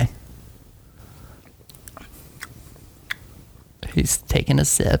 Okay. He's taking a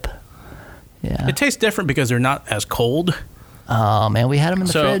sip. Yeah. It tastes different because they're not as cold. Oh man, we had him in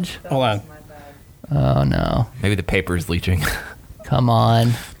the So, fridge. hold on. Oh no. maybe the paper's leaching? Come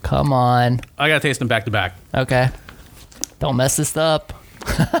on. I got to taste them back to back. Okay. Don't mess this up.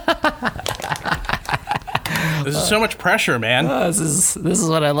 This is so much pressure, man. This is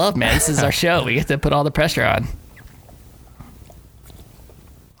what I love, man. This is our show. We get to put all the pressure on.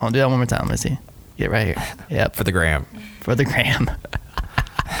 I'll do that one more time. Let's see. Get right here. Yep. For the gram. For the gram.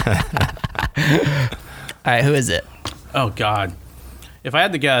 All right, who is it? Oh, God. If I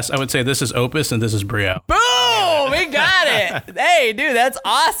had to guess, I would say this is Opus and this is Brio. Boom! We got it. Hey, dude, that's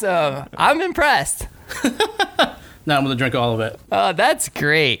awesome. I'm impressed. Now I'm going to drink all of it. Oh, that's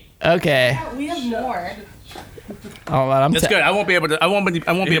great. Okay. We have more. Oh, I'm It's good. I won't be able to. I won't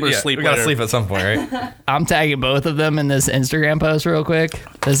be able to sleep. We gotta later. sleep at some point, right? I'm tagging both of them in this Instagram post real quick.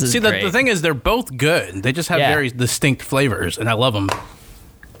 This is See, great. the thing is, they're both good. They just have Yeah. very distinct flavors, and I love them.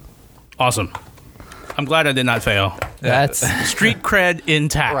 Awesome. I'm glad I did not fail. That's Street cred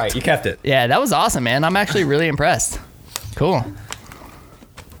intact. Right, you kept it. yeah, that was awesome, man. I'm actually really impressed. Cool.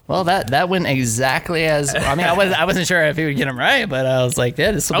 Well, that went exactly as I mean. I wasn't sure if he would get them right, but I was like,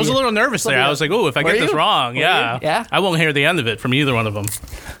 yeah, this. I was a little nervous there. I was like, "Oh, if I Were get this you? wrong, Were yeah, you? Yeah? I won't hear the end of it from either one of them."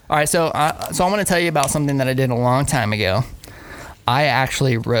 All right, so I want to tell you about something that I did a long time ago. I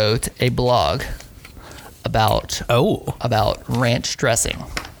actually wrote a blog about ranch dressing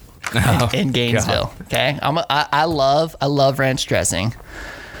in Gainesville. Okay, I love ranch dressing.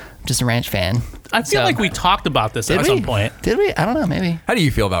 I'm just a ranch fan. I feel So- like we talked about this at some point. Did we? I don't know. Maybe. How do you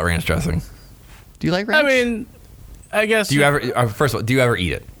feel about ranch dressing? Do you like I ranch? mean, I guess. Do you ever? First of all, do you ever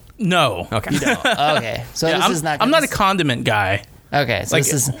eat it? No. Okay. Okay, so Yeah, this I'm, is not. I'm not a condiment guy. Okay, so like-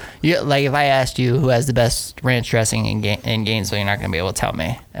 this is you. Like, if I asked you who has the best ranch dressing in Gainesville, you're not going to be able to tell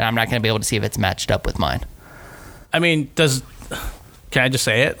me, and I'm not going to be able to see if it's matched up with mine. I mean, can I just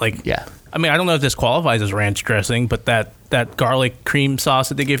say it? Like, Yeah. I mean, I don't know if this qualifies as ranch dressing, but that garlic cream sauce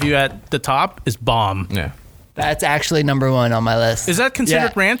that they give you at the top is bomb. Yeah. That's actually number one on my list. Is that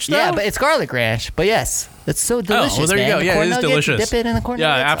considered Yeah. ranch, though? Yeah, but it's garlic ranch. But yes, it's so delicious. well, there you man. go. The Yeah, corn it is nugget, delicious. Dip it in the corn Yeah,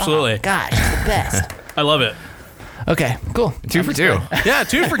 nuggets. absolutely. Oh, gosh, it's the best. I love it. Okay, cool. 2 for 2. Yeah,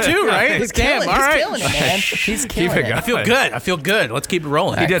 2 for 2, right? He's Damn, killing, all he's right. killing it, man. He's killing it it. going. I feel good. I feel good. Let's keep it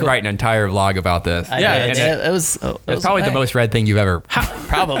rolling. He did cool. write an entire vlog about this. Yeah, it, and it was. It's probably the most read thing you've ever.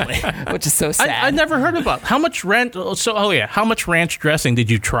 Probably, which is so sad. I never heard about how much ranch. How much ranch dressing did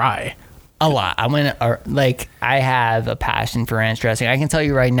you try? A lot. I went I have a passion for ranch dressing. I can tell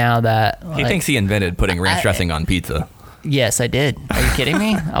you right now that He thinks he invented putting ranch dressing on pizza. yes, I did. Are you kidding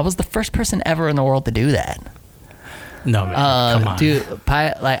me? I was the first person ever in the world to do that. No, man. Come on. Dude,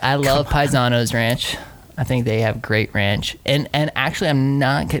 I love Paisano's ranch. I think they have great ranch. And actually, I'm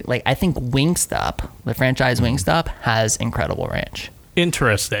not kidding. Like, I think Wingstop, the franchise Wingstop, has incredible ranch.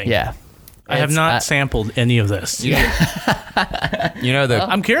 Interesting. Yeah. I have It's- not sampled any of this. You know the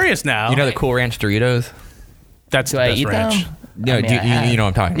I'm curious now. the Cool Ranch Doritos. That's Do the I best eat ranch. them? No, I mean, I have. you know what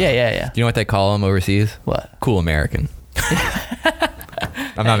I'm talking about. Yeah. Do you know what they call them overseas? What? Cool American.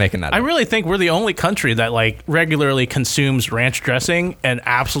 I'm not making that I up. really think we're the only country that regularly consumes ranch dressing and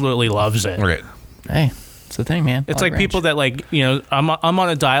absolutely loves it. Right. Hey, It's the thing, man. It's like people that like, you know, I'm on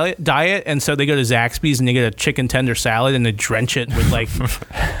a diet, and so they go to Zaxby's and they get a chicken tender salad and they drench it with like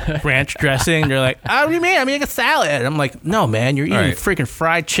ranch dressing. They're like, "Oh, what do you mean? I mean, like a salad." I'm like, "No, man, you're eating Right. freaking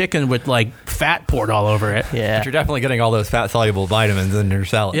fried chicken with like fat poured all over it." Yeah. But you're definitely getting all those fat soluble vitamins in your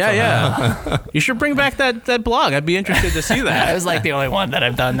salad. Yeah. You should bring back that blog. I'd be interested to see I that. was like the only one that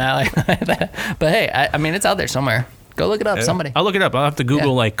I've done that. But hey, I mean, it's out there somewhere. Go look it up. Somebody. I'll look it up. I'll have to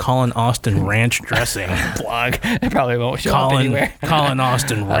Google Yeah. like Colin Austin ranch dressing. Blog. It probably won't show up anywhere. Colin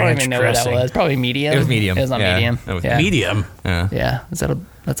Austin I don't ranch even know dressing. what that was. Probably Medium. It was Medium. It was on Yeah, Medium. it was yeah. Medium. Yeah. Yeah.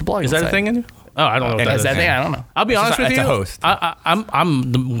 That's a blog. Is that a thing? Oh, I don't know. What that Is is. that a thing? I don't know. I'll be honest with it's you. a host.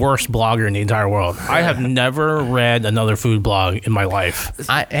 I'm the worst blogger in the entire world. I have never read another food blog in my life.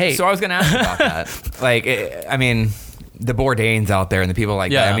 Hey. So I was going to ask about that. Like, I mean, the Bourdains out there and the people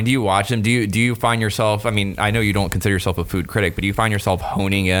like that. Yeah. I mean, do you watch them? Do you find yourself? I mean, I know you don't consider yourself a food critic, but do you find yourself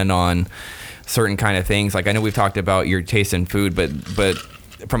honing in on certain kind of things? Like, I know we've talked about your taste in food, but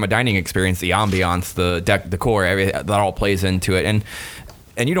from a dining experience, the ambiance, the decor, everything that all plays into it,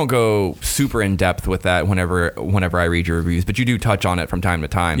 and you don't go super in depth with that whenever I read your reviews, but you do touch on it from time to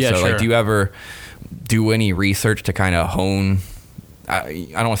time. Yeah, so sure. like, do you ever do any research to kind of hone? I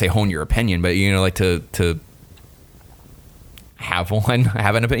don't want to say hone your opinion, but you know, like to have an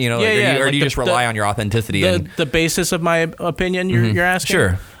opinion, you know, Yeah, or like do you just rely on your authenticity? The basis of my opinion you're asking?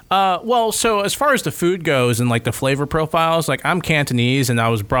 Sure. Well, so as far as the food goes and like the flavor profiles, like I'm Cantonese and I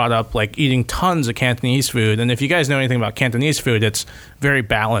was brought up like eating tons of Cantonese food. And if you guys know anything about Cantonese food, it's very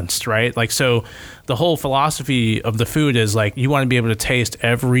balanced, right? Like, so the whole philosophy of the food is like you want to be able to taste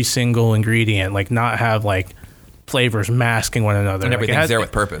every single ingredient, like not have like flavors masking one another. And Like, everything's there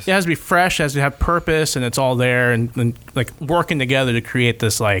with purpose. It has to be fresh, it has to have purpose, and it's all there and like working together to create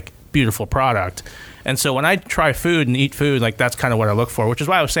this like beautiful product. And so when I try food and eat food, like that's kind of what I look for, which is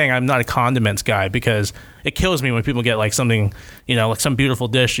why I was saying I'm not a condiments guy, because it kills me when people get like something, you know, like some beautiful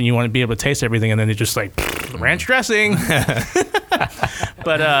dish and you want to be able to taste everything and then it's just like ranch dressing.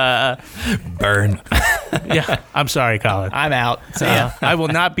 But Burn. yeah, I'm sorry, Colin. I'm out. So yeah. I will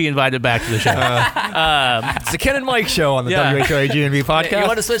not be invited back to the show. It's the Ken and Mike show on the Yeah. WHOAGNB podcast. You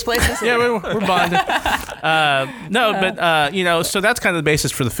want to switch places? Yeah, we're bonded. But you know, so that's kind of the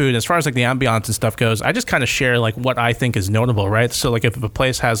basis for the food. As far as like the ambiance and stuff goes, I just kind of share like what I think is notable, right? So like if a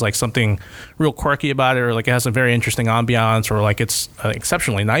place has like something real quirky about it, or like it has a very interesting ambiance, or like it's an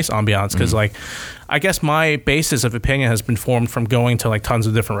exceptionally nice ambiance, because like I guess my basis of opinion has been formed from going to like tons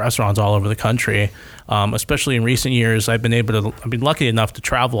of different restaurants all over the country. Especially in recent years, I've been lucky enough to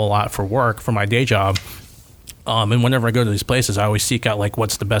travel a lot for work for my day job. And whenever I go to these places, I always seek out like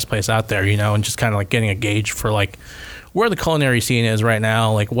what's the best place out there, you know, and just kind of like getting a gauge for like where the culinary scene is right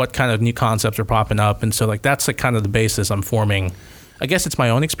now, like what kind of new concepts are popping up. And so like that's like kind of the basis I'm forming. I guess it's my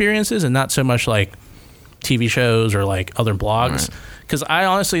own experiences and not so much like TV shows or like other blogs. Because I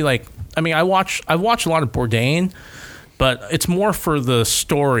honestly like, I mean, I've watched a lot of Bourdain, but it's more for the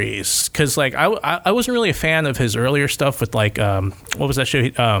stories. Because like I wasn't really a fan of his earlier stuff with like, what was that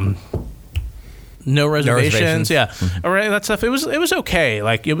show? No reservations. Yeah. All right. That stuff. It was okay.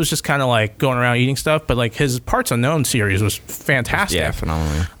 Like it was just kind of like going around eating stuff, but like his Parts Unknown series was fantastic. Yeah,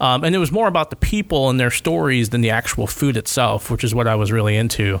 phenomenal. And it was more about the people and their stories than the actual food itself, which is what I was really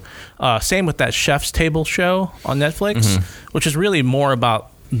into. Same with that Chef's Table show on Netflix, which is really more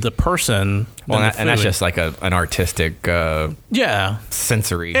about the person. Well, than the and that's food. just like an artistic Yeah.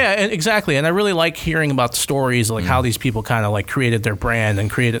 sensory. Yeah, and exactly. And I really like hearing about the stories, like how these people kind of like created their brand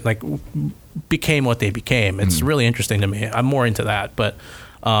and created like became what they became. It's really interesting to me. I'm more into that. But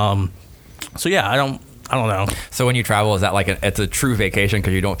so yeah, I don't know. So when you travel, is that like it's a true vacation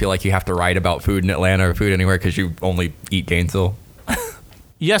because you don't feel like you have to write about food in Atlanta or food anywhere because you only eat Gainesville?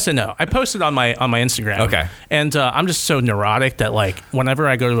 Yes and no. I posted on my Instagram. Okay. And I'm just so neurotic that like whenever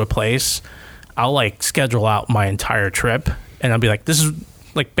I go to a place, I'll like schedule out my entire trip and I'll be like, this is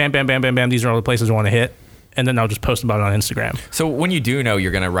like bam, bam, bam, bam, bam. These are all the places I want to hit. And then I'll just post about it on Instagram. So when you do know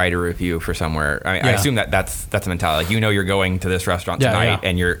you're going to write a review for somewhere, I Yeah. assume that's a mentality. Like, you know, you're going to this restaurant Yeah, tonight yeah.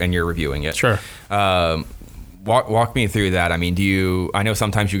 and you're reviewing it. Sure. Walk me through that. I mean, I know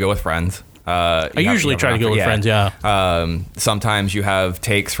sometimes you go with friends. I usually try to go with friends, yeah. Sometimes you have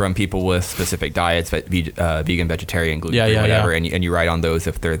takes from people with specific diets, vegan, vegetarian, gluten free, Yeah, whatever, yeah. and you write on those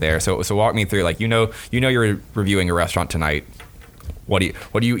if they're there. So walk me through, like, you know you're reviewing a restaurant tonight. What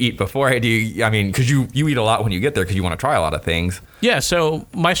do you eat before? Because you eat a lot when you get there because you want to try a lot of things. Yeah, so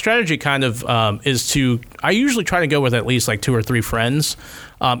my strategy kind of is I usually try to go with at least like 2 or 3 friends.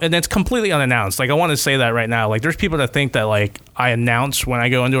 And that's completely unannounced. Like, I want to say that right now. Like, there's people that think that like I announce when I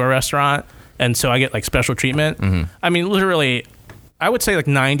go into a restaurant and so I get like special treatment. I mean, literally, I would say like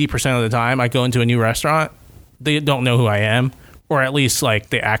 90% of the time I go into a new restaurant they don't know who I am, or at least like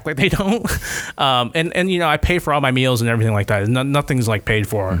they act like they don't. And you know, I pay for all my meals and everything like that. Nothing's like paid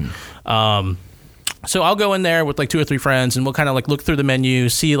for. So I'll go in there with like 2 or 3 friends, and we'll kind of like look through the menu,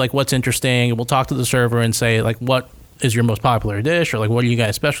 see like what's interesting, and we'll talk to the server and say like, what is your most popular dish, or like what do you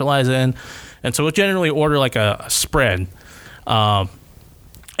guys specialize in? And so we'll generally order like a spread.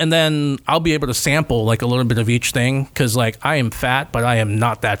 And then I'll be able to sample like a little bit of each thing, because like I am fat, but I am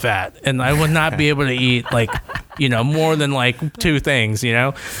not that fat, and I would not be able to eat like, you know, more than like 2 things, you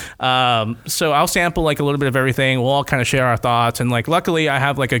know. So I'll sample like a little bit of everything. We'll all kind of share our thoughts, and like luckily I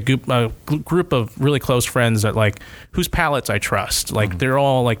have like a group of really close friends that like whose palates I trust. Like they're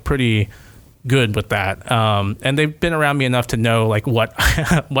all like pretty good with that, and they've been around me enough to know like what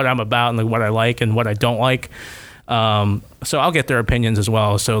what I'm about and like what I like and what I don't like. So I'll get their opinions as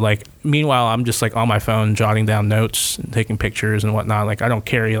well. So like, meanwhile, I'm just like on my phone, jotting down notes and taking pictures and whatnot. Like I don't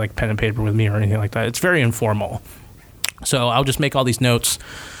carry like pen and paper with me or anything like that. It's very informal. So I'll just make all these notes,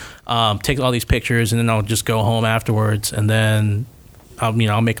 take all these pictures, and then I'll just go home afterwards. And then I'll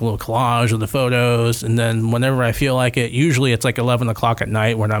make a little collage of the photos. And then whenever I feel like it, usually it's like 11 o'clock at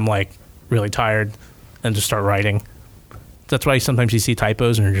night when I'm like really tired, and just start writing. That's why sometimes you see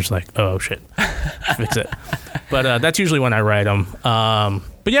typos and you're just like, oh shit, fix it. But that's usually when I write them.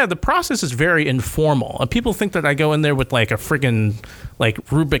 But yeah, the process is very informal. People think that I go in there with like a friggin' like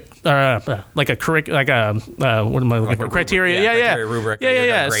rubric, like a what am I looking for? Criteria. Yeah. Rubric.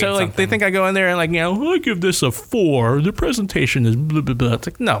 Yeah. So like they think I go in there and like, you know, I give this a 4. The presentation is blah blah blah. It's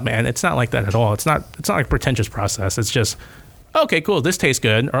like, no, man, it's not like that at all. It's not like a pretentious process. It's just, okay, cool, this tastes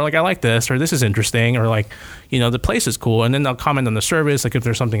good, or like I like this, or this is interesting, or like, you know, the place is cool. And then they'll comment on the service, like if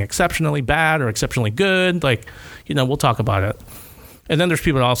there's something exceptionally bad or exceptionally good, like, you know, we'll talk about it. And then there's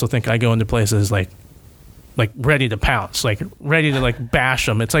people that also think I go into places like ready to pounce, like ready to like bash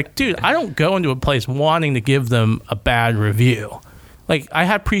them. It's like, dude, I don't go into a place wanting to give them a bad review. Like I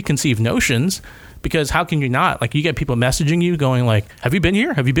have preconceived notions, because how can you not? Like you get people messaging you going like, have you been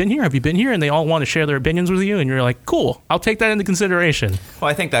here? Have you been here? Have you been here? And they all want to share their opinions with you. And you're like, cool, I'll take that into consideration. Well,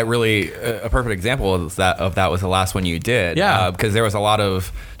 I think that really a perfect example of that was the last one you did. Yeah. Because there was a lot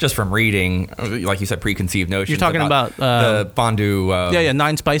of, just from reading, like you said, preconceived notions. You're talking about the fondue.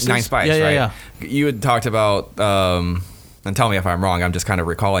 9 Spices. 9 Spice, right? Yeah. You had talked about, and tell me if I'm wrong, I'm just kind of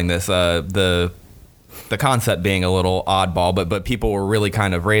recalling this, the concept being a little oddball, but people were really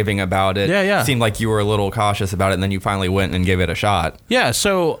kind of raving about it. Yeah. It seemed like you were a little cautious about it, and then you finally went and gave it a shot. Yeah,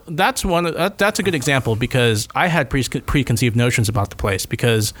 so that's that's a good example, because I had preconceived notions about the place,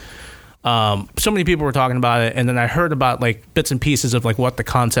 because so many people were talking about it, and then I heard about like bits and pieces of like what the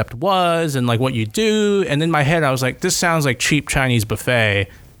concept was and like what you do, and in my head I was like, this sounds like cheap Chinese buffet,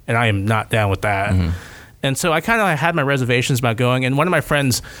 and I am not down with that. Mm-hmm. And so I kind of had my reservations about going. And one of my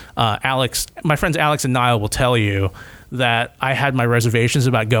friends, Alex and Niall will tell you that I had my reservations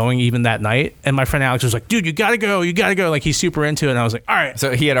about going even that night. And my friend Alex was like, dude, you got to go. Like he's super into it. And I was like, all right.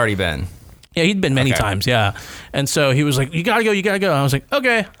 So he had already been. Yeah, he'd been many times. Yeah. And so he was like, you got to go. And I was like,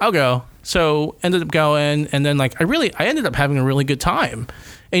 okay, I'll go. So ended up going. And then like, I ended up having a really good time.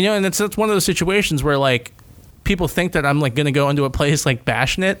 And, you know, and that's one of those situations where like, people think that I'm like going to go into a place like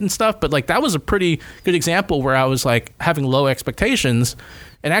bashing it and stuff, but like that was a pretty good example where I was like having low expectations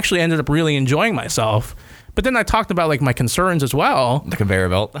and actually ended up really enjoying myself. But then I talked about like my concerns as well. The conveyor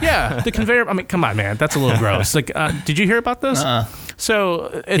belt. Yeah, the conveyor. I mean, come on, man, that's a little gross. Like, did you hear about this?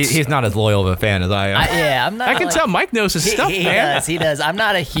 So he's not as loyal of a fan as I am. I'm not. I can tell Mike knows his stuff, man. He does. I'm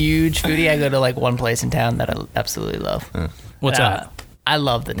not a huge foodie. I go to like one place in town that I absolutely love. What's that? I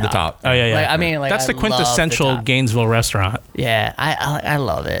love the Top. The Top. Oh yeah. Like, I mean, like that's the quintessential Gainesville restaurant. Yeah, I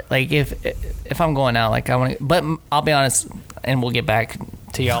love it. Like if I'm going out, like I want to, but I'll be honest, and we'll get back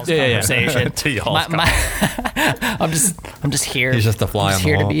to y'all's conversation. To y'all's I'm just here. He's just a fly on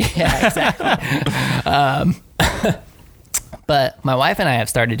the wall. Yeah, exactly. But my wife and I have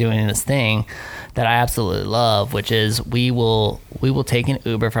started doing this thing that I absolutely love, which is we will take an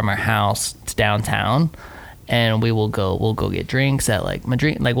Uber from our house to downtown. And we'll go get drinks at like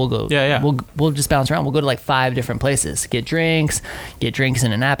Madrid. Like we'll go, we'll just bounce around. We'll go to like 5 different places, get drinks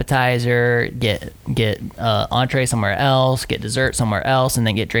in an appetizer, get entree somewhere else, get dessert somewhere else, and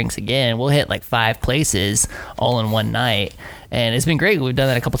then get drinks again. We'll hit like 5 places all in one night. And it's been great. We've done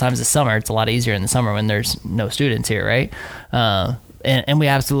that a couple times this summer. It's a lot easier in the summer when there's no students here, right? And we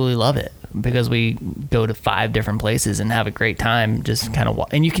absolutely love it, because we go to 5 different places and have a great time, just kind of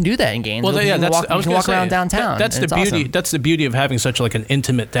and you can do that in Gainesville. Well, yeah, you can walk around downtown. That's the beauty. Awesome. That's the beauty of having such like an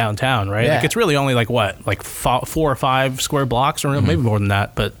intimate downtown, right? Yeah. Like it's really only like 4 or 5 square blocks, or maybe more than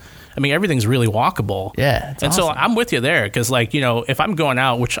that. But I mean, everything's really walkable. Yeah, it's and so awesome. I'm with you there because, like, you know, if I'm going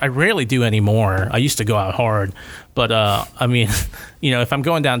out, which I rarely do anymore, I used to go out hard, but I mean, you know, if I'm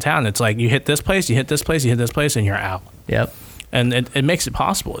going downtown, it's like you hit this place, you hit this place, you hit this place, and you're out. Yep. And it makes it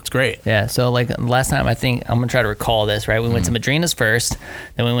possible. It's great. Yeah, so like last time, I think I'm gonna try to recall this, right? We went to Madrina's first,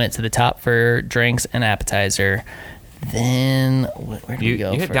 then we went to the top for drinks and appetizer. Then where did we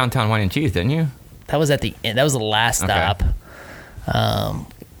go? You hit for- Downtown Wine and Cheese, didn't you? That was at the end. That was the last Okay. stop.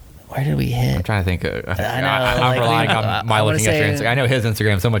 Where did we hit? I'm trying to think. know, I'm like, relying we- on my I wanna looking at your say- Instagram. I know his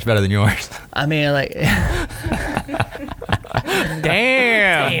Instagram so much better than yours. I mean, like,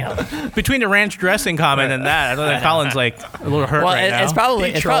 Damn. Between the ranch dressing comment and that, I know that Colin's like a little hurt well, right now. it's probably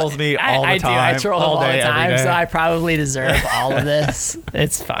He it's trolls probably- me all the I do. I time, troll him all all day, the every time, day. so I probably deserve all of this.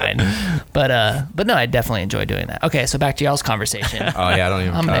 It's fine, but no, I definitely enjoy doing that. Okay, so back to y'all's conversation. Oh yeah, I don't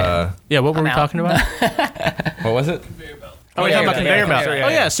even. I'm there. yeah, what were I'm we out. talking about? What was it? Oh, we're yeah, talking about yeah, conveyor belt. yeah, yeah. Oh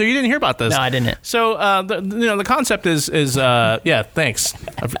yeah, so you didn't hear about this? No, I didn't. So the concept is yeah. Thanks.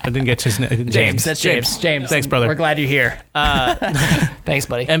 I didn't get his name. James, that's James. James, Thanks, brother. We're glad you're here. Thanks,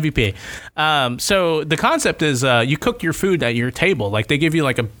 buddy. MVP. So the concept is you cook your food at your table. Like they give you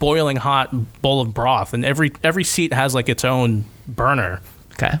like a boiling hot bowl of broth, and every seat has like its own burner.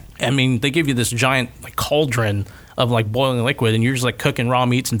 Okay. I mean, they give you this giant like cauldron of like boiling liquid, and you're just like cooking raw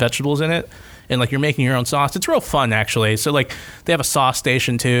meats and vegetables in it, and like you're making your own sauce. It's real fun actually. So like they have a sauce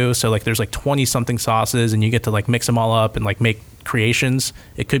station too. So like there's like 20 something sauces, and you get to like mix them all up and like make creations.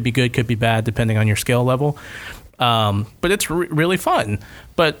 It could be good, could be bad, depending on your skill level. But it's really fun.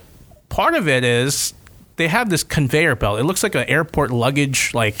 But part of it is they have this conveyor belt. It looks like an airport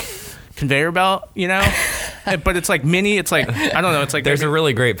luggage like conveyor belt, you know, but it's like mini. It's like I don't know. It's like There's a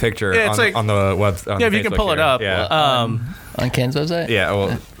really great picture Yeah, it's on, like- on the web. On yeah, if you can Facebook pull it here. up. Yeah. On Ken's website? Yeah.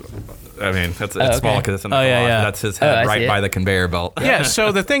 Well, I mean, it's okay. small because it's in the Oh, yeah, collage. yeah. That's his Oh, I head see right it. by the conveyor belt. Yeah.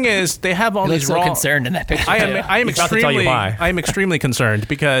 So the thing is, they have all He looks these so raw. concerned in that picture. I too. am He's about to tell you extremely why. I am extremely concerned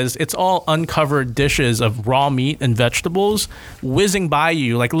because it's all uncovered dishes of raw meat and vegetables whizzing by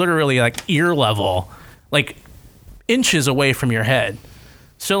you like literally like ear level, like inches away from your head.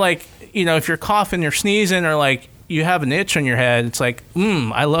 So like, you know, if you're coughing, you're sneezing, or like you have an itch on your head, it's like,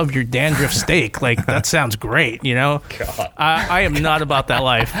 I love your dandruff steak. Like that sounds great, you know? I am not about that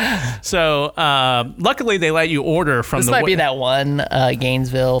life. So luckily they let you order from This the might be that one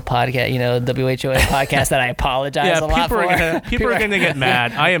Gainesville podcast, you know, WHOA podcast that I apologize a lot for. people are gonna get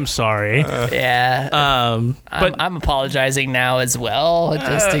mad. I am sorry. Yeah. But I'm apologizing now as well,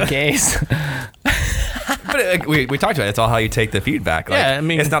 just in case. But like, we talked about it. It's all how you take the feedback. Like, Yeah, I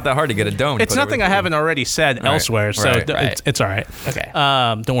mean, it's not that hard to get a dome. to it's put nothing I everything- haven't already said elsewhere, so right, right. It's all right. Okay.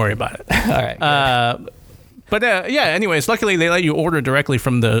 Don't worry about it. All right. But yeah. Anyways, luckily they let you order directly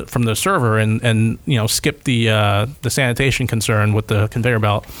from the server and you know skip the sanitation concern with the conveyor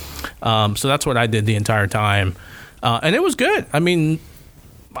belt. So that's what I did the entire time, and it was good. I mean,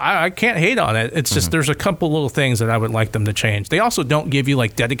 I can't hate on it. It's just there's a couple little things that I would like them to change. They also don't give you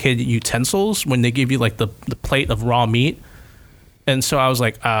like dedicated utensils when they give you like the plate of raw meat. And so I was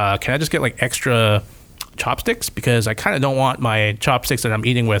like, can I just get like extra chopsticks? Because I kind of don't want my chopsticks that I'm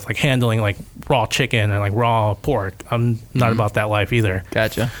eating with like handling like raw chicken and like raw pork. I'm not about that life either.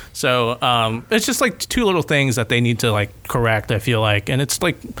 Gotcha. So it's just like two little things that they need to like correct, I feel like. And it's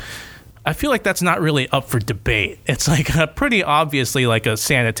like, I feel like that's not really up for debate. It's like a pretty obviously like a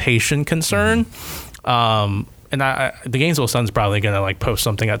sanitation concern. And the Gainesville Sun's probably going to like post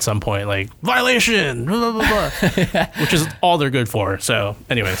something at some point like violation, blah, blah, blah, blah, which is all they're good for. So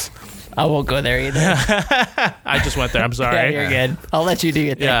anyways, I won't go there either. I just went there. I'm Yeah, sorry. you're good. I'll let you do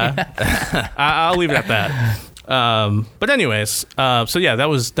your thing. Yeah. I'll leave it at that. But anyways, so yeah, that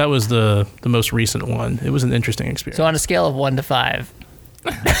was the most recent one. It was an interesting experience. So on a scale of 1 to 5.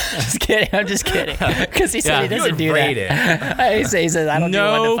 Just kidding. I'm just kidding. Because he said Yeah, he you doesn't would do rate that. He says I don't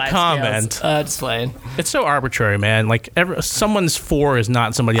No do 1 to 5 comment. scales. Just playing. It's so arbitrary, man. Like someone's 4 is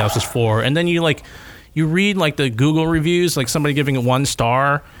not somebody else's 4, and then you read like the Google reviews, like somebody giving it 1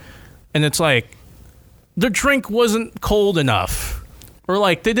 star, and it's like the drink wasn't cold enough, or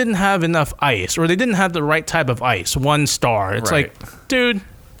like they didn't have enough ice, or they didn't have the right type of ice. 1 star. It's Right. like, dude,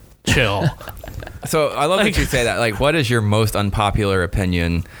 chill. So I love that you say that. Like, what is your most unpopular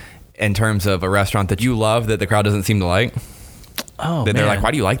opinion in terms of a restaurant that you love that the crowd doesn't seem to like? Oh, That they're man. like,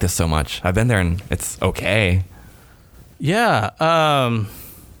 why do you like this so much? I've been there and it's okay. Yeah.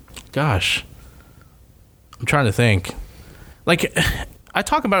 Gosh. I'm trying to think. Like, I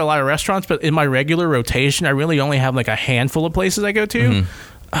talk about a lot of restaurants, but in my regular rotation, I really only have like a handful of places I go to.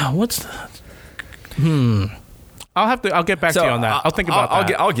 What's the... I'll get back to you on that. I'll think about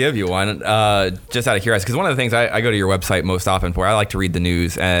that. I'll give you one, just out of curiosity, because one of the things I go to your website most often for, I like to read the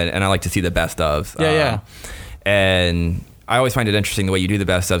news and I like to see the best ofs. Yeah. And I always find it interesting the way you do the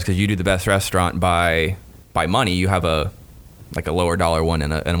best ofs, because you do the best restaurant by money. You have a lower dollar one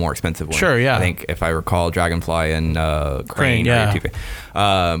and a more expensive one. Sure, yeah. I think if I recall, Dragonfly and Crane. yeah.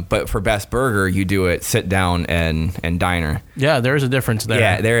 But for best burger, you do it sit down and diner. Yeah, there is a difference there.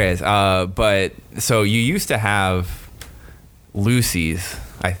 Yeah, there is. But so you used to have Lucy's,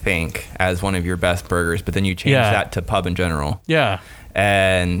 I think, as one of your best burgers, but then you changed that to Pub and General. Yeah.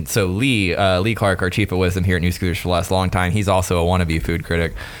 And so Lee Clark, our chief of wisdom here at New Scooters for the last long time, he's also a wannabe food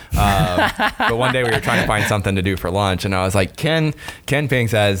critic. But one day we were trying to find something to do for lunch, and I was like, Ken Ping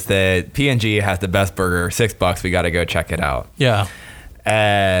says that P&G has the best burger, $6. We got to go check it out. Yeah.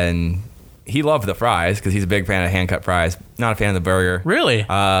 And he loved the fries because he's a big fan of hand-cut fries. Not a fan of the burger. Really?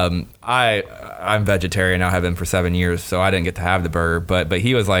 I'm vegetarian now, have been for 7 years, so I didn't get to have the burger. But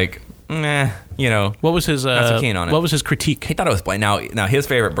he was like, What was his? Not so keen on it. What was his critique? He thought it was plain. Now his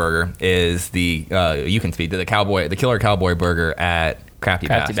favorite burger is the you can speak to the Killer Cowboy burger at Crafty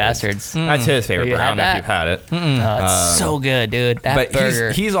Bastards. That's his favorite burger. I don't know if you've had it. It's so good, dude. That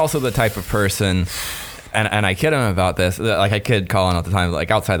burger. He's also the type of person. And I kid him about this. Like I kid Colin at the time.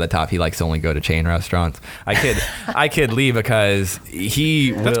 Like outside the top, he likes to only go to chain restaurants. I kid Lee because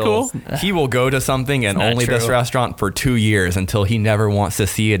he will go to something and only this restaurant for 2 years until he never wants to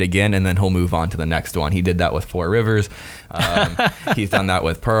see it again, and then he'll move on to the next one. He did that with Four Rivers. He's done that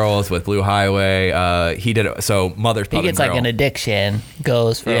with Pearls, with Blue Highway. He did it. So Mother's Pub and Grill. He gets like an addiction,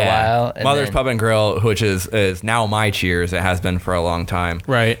 goes for a while. And Mother's Pub and Grill, which is now my Cheers. It has been for a long time.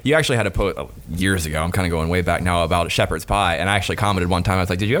 Right. You actually had a post years ago. I'm kind of going way back now about shepherd's pie, and I actually commented one time. I was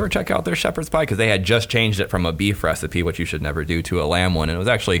like, "Did you ever check out their shepherd's pie?" Because they had just changed it from a beef recipe, which you should never do, to a lamb one, and it was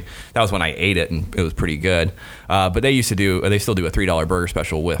actually that was when I ate it, and it was pretty good. But they still do a $3 burger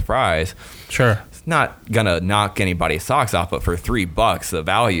special with fries. Sure. Not gonna knock anybody's socks off, but for $3, the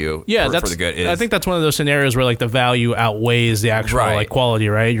value for the good is. I think that's one of those scenarios where like the value outweighs the actual like quality,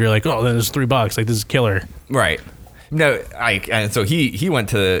 right? You're like, oh, then it's $3. Like this is killer. Right. No, and so he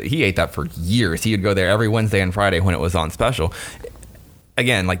ate that for years. He would go there every Wednesday and Friday when it was on special.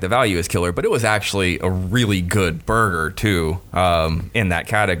 Again, like the value is killer, but it was actually a really good burger too, in that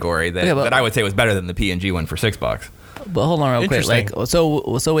category that I would say was better than the P&G one for $6. But hold on real quick. Like,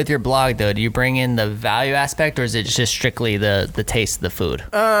 so with your blog though, do you bring in the value aspect, or is it just strictly the taste of the food?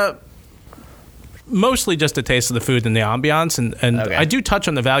 Mostly just the taste of the food and the ambiance, and Okay. I do touch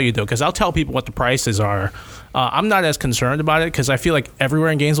on the value though, because I'll tell people what the prices are. I'm not as concerned about it because I feel like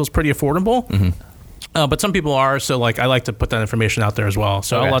everywhere in Gainesville is pretty affordable. Mm-hmm. But some people are, so like I like to put that information out there as well.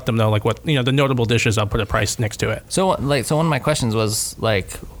 So I'll let them know like what the notable dishes. I'll put a price next to it. So one of my questions was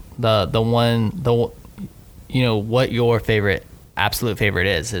like what your absolute favorite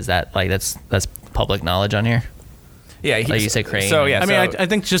is. Is that like that's public knowledge on here? Yeah, like you said, Crane. So yeah, I mean, I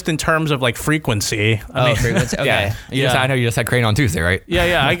think just in terms of like frequency. Frequency. Okay. I know you just had Crane on Tuesday, right?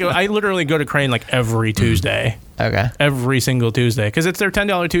 Yeah. I literally go to Crane like every Tuesday. Okay. Every single Tuesday, because it's their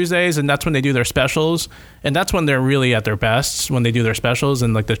 $10 Tuesdays, and that's when they do their specials, and that's when they're really at their best, when they do their specials,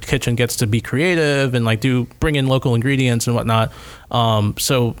 and like the kitchen gets to be creative and like bring in local ingredients and whatnot.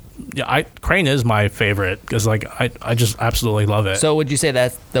 So yeah, Crane is my favorite because like I just absolutely love it. So would you say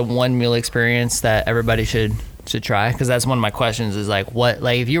that's the one meal experience that everybody should try? Because that's one of my questions is like, what,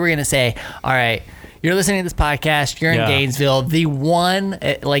 like if you were gonna say, all right, you're listening to this podcast, you're in Gainesville, the one,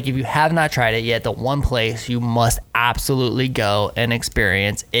 like if you have not tried it yet, the one place you must absolutely go and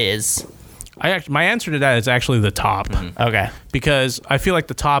experience is... My answer to that is actually the top. Mm-hmm. Okay. Because I feel like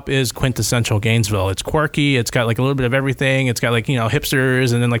the top is quintessential Gainesville. It's quirky. It's got like a little bit of everything. It's got like,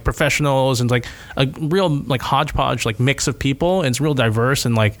 hipsters and then like professionals and like a real like hodgepodge like mix of people. And it's real diverse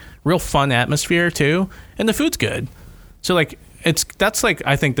and like real fun atmosphere too. And the food's good. So like that's like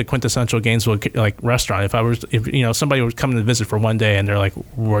I think the quintessential Gainesville like restaurant. If somebody was coming to visit for one day and they're like,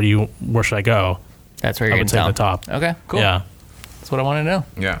 where should I go? That's where you're going to tell the top. Okay, cool. Yeah, that's what I want to know.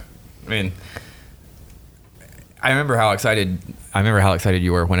 Yeah, I mean, I remember how excited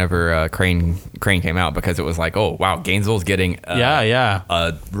you were whenever Crane came out, because it was like, oh wow, Gainesville's getting a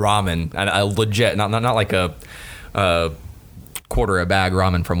ramen, and a legit, not like a quarter a bag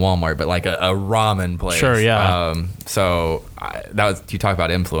ramen from Walmart, but like a ramen place. Sure, yeah. So you talk about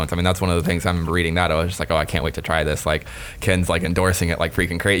influence. I mean, that's one of the things I'm reading that. I was just like, oh, I can't wait to try this. Like Ken's like endorsing it like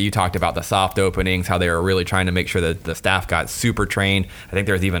freaking crazy. You talked about the soft openings, how they were really trying to make sure that the staff got super trained. I think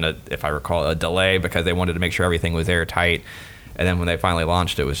there was even if I recall, a delay because they wanted to make sure everything was airtight. And then when they finally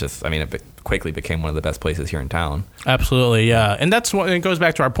launched, it was just, I mean, it quickly became one of the best places here in town. Absolutely, yeah. And that's what, it goes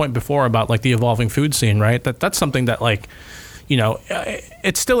back to our point before about like the evolving food scene, right? That's something that like, you know,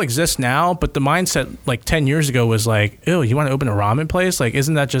 it still exists now, but the mindset like 10 years ago was like, ew, you want to open a ramen place? Like,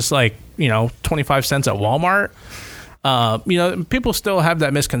 isn't that just like, you know, 25 cents at Walmart? You know, people still have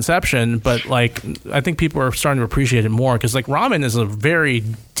that misconception, but like, I think people are starting to appreciate it more because like ramen is a very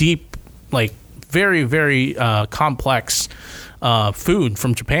deep, like very, very complex food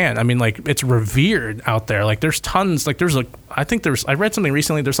from Japan. I mean, like it's revered out there. Like there's tons, like there's like, I read something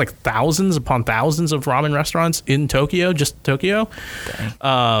recently, there's like thousands upon thousands of ramen restaurants in Tokyo, just Tokyo.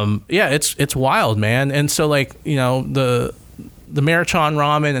 Yeah, it's wild, man. And so like, you know, the Maruchan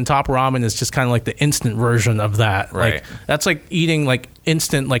ramen and Top Ramen is just kind of like the instant version of that. Right. Like that's like eating like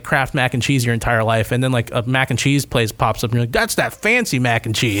instant like Kraft mac and cheese your entire life, and then like a mac and cheese place pops up and you're like, that's that fancy mac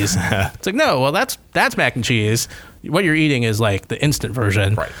and cheese. It's like, no, well that's mac and cheese. What you're eating is like the instant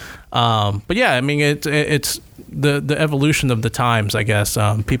version. Right. But yeah, I mean it's the evolution of the times, I guess.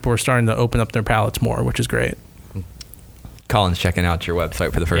 People are starting to open up their palates more, which is great. Colin's checking out your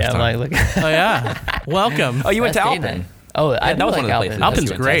website for the first Yeah, time. like look. Oh yeah, welcome. Oh, you went to Best date Alpen. night. Oh, I that was like one of the Alpen. places. Alpen's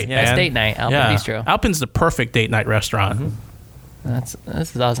That's great, Yeah, man. it's date night, Alpen Bistro. Alpen's the perfect date night restaurant. This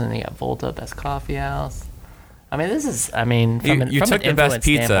is awesome. You got Volta, best coffee house. I mean, this is. I mean, from You from took an the best influence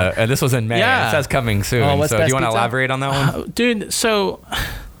pizza, standpoint. and this was in May. Yeah. It says coming soon. Oh, what's so do best you want to pizza? elaborate on that one? Dude, so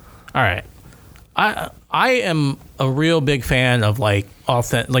all right, I am a real big fan of like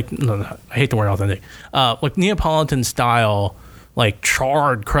authentic, like no, I hate the word authentic, like Neapolitan style, like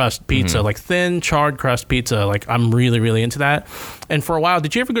charred crust pizza, like thin charred crust pizza. Like I'm really, really into that. And for a while,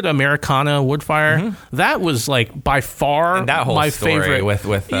 did you ever go to Americana Woodfire? That was like by far And that whole my story favorite.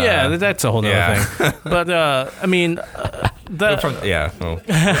 with yeah, that's a whole nother yeah. thing. But I mean, we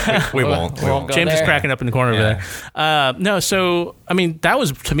won't. We won't. go James is there. cracking up in the corner over there. No, so I mean, that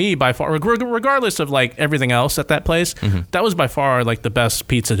was to me by far, regardless of like everything else at that place, that was by far like the best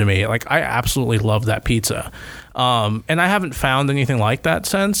pizza to me. Like I absolutely love that pizza, and I haven't found anything like that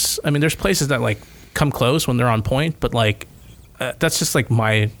since. I mean, there's places that like come close when they're on point, but like that's just like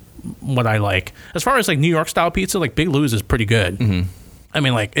what I like. As far as like New York style pizza, like Big Lou's is pretty good. I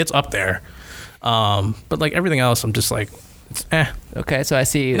mean, like it's up there, but like everything else, I'm just like, it's, Okay, so I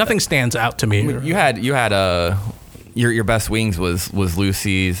see. nothing stands out to me. You had your best wings was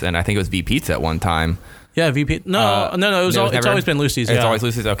Lucy's, and I think it was V Pizza at one time. Yeah, VP. No. It's always been Lucy's. It's Yeah. always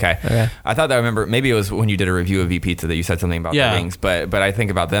Lucy's. Okay. I thought that I remember maybe it was when you did a review of V Pizza that you said something about Yeah. the wings, but I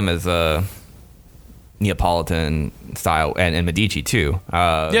think about them as a Neapolitan style and Medici too.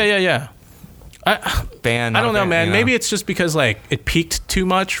 Yeah. Fan. I don't know, man. you Maybe it's just because like it peaked too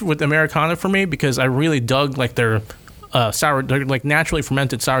much with Americana for me because I really dug like their their like naturally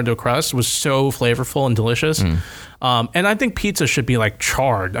fermented sourdough crust was so flavorful and delicious. And I think pizza should be like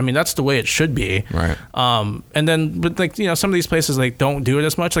charred. I mean, that's the way it should be. Right. And then, but like, you know, some of these places like don't do it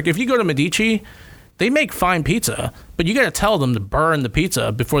as much. Like if you go to Medici, they make fine pizza, but you got to tell them to burn the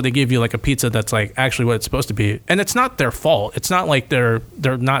pizza before they give you like a pizza that's like actually what it's supposed to be. And it's not their fault. It's not like they're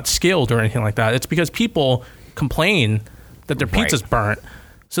not skilled or anything like that. It's because people complain that their pizza's burnt,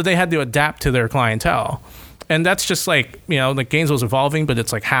 so they had to adapt to their clientele. And that's just like, you know, like Gainesville's evolving, but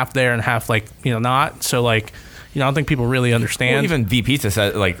it's like half there and half like, you know, not. So like, you know, I don't think people really understand. Well, even V Pizza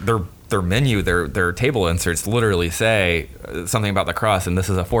said like their menu, their table inserts literally say something about the crust, and this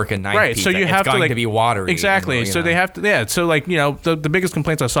is a fork and knife right, pizza. so you it's have going to like to be watery. exactly. and, you So know. they have to, yeah. So like, you know, the biggest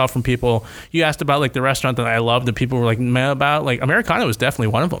complaints I saw from people, you asked about like the restaurant that I loved that people were like meh about. Like Americana was definitely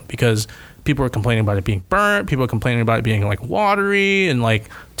one of them because people were complaining about it being burnt. People were complaining about it being like watery and like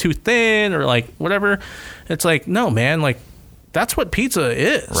too thin or like whatever. It's like, no, man, like that's what pizza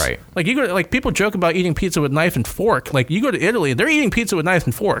is. Right. Like you go, like people joke about eating pizza with knife and fork. Like you go to Italy, they're eating pizza with knife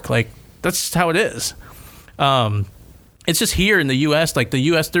and fork. Like that's just how it is. It's just here in the U.S. Like the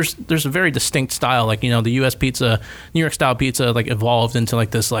U.S. There's a very distinct style. Like, you know, the U.S. pizza, New York style pizza, like evolved into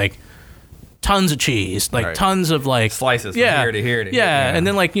like this like tons of cheese, like Right. tons of like Slices from yeah, here to here to yeah. here, yeah. And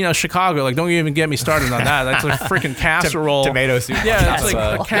then like, you know, Chicago, like don't even get me started on that. That's a freaking casserole, tomato soup on Yeah, top it's of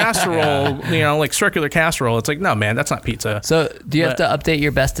like a casserole, you know, like circular casserole. It's like, no, man, that's not pizza. So, do you have to update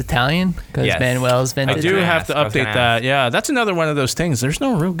your best Italian? Because Yes. Manuel's been. I do gonna have ask. to I was update gonna that. ask. Yeah, that's another one of those things. There's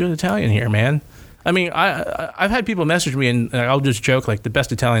no real good Italian here, man. I mean, I've had people message me and I'll just joke like the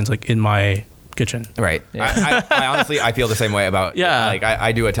best Italian's like in my kitchen. Right. I honestly I feel the same way about Yeah. Like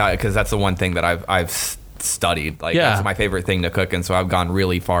I do Italian because that's the one thing that I've studied. Like Yeah. that's my favorite thing to cook, and so I've gone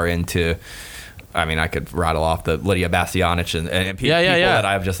really far into. I mean, I could rattle off the Lydia Bastianich and people that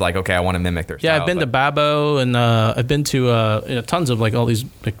I've just like, okay, I want to mimic their Yeah, style. I've been to Babbo and I've been to you know, tons of like all these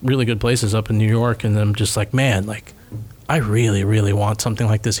like really good places up in New York, and I'm just like, man, like I really, really want something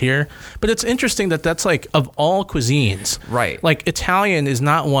like this here. But it's interesting that that's like of all cuisines, Right. Like Italian is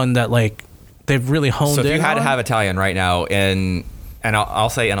not one that like they've really honed So in if you had to on. have Italian right now and I'll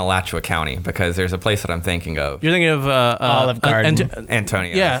say in Alachua County because there's a place that I'm thinking of. You're thinking of Olive Garden.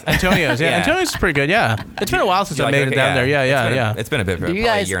 Antonio. Yeah, Antonio's. Yeah, Yeah. Antonio's is pretty good. Yeah, it's been a while since I made it down there. Yeah. It's been a bit, Do probably you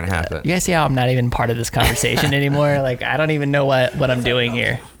guys, a year and a half. But. You guys see how I'm not even part of this conversation anymore? Like, I don't even know what I'm doing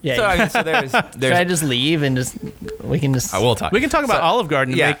here. Yeah. So, I mean, so there's Should I just leave and we can just. I will talk. We can talk about Olive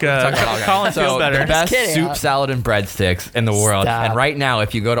Garden to Yeah, make we can talk about Olive Colin Garden. feel So better. the best kidding. soup, salad, and breadsticks in the world. Stop. And right now,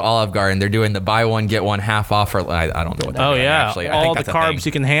 if you go to Olive Garden, they're doing the buy one get one half off. I don't know what they're Oh doing, yeah, actually. I all think the that's a carbs thing.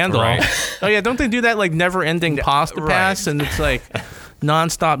 you can handle. Right. Oh yeah, don't they do that like never-ending pasta Right. pass, and it's like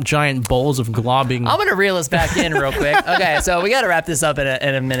nonstop giant bowls of globbing. I'm gonna reel us back in real quick. Okay, so we got to wrap this up in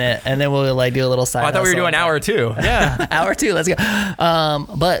a minute, and then we'll like do a little side. Oh, I thought we were hustle. doing hour two. Yeah, Hour 2. Let's go.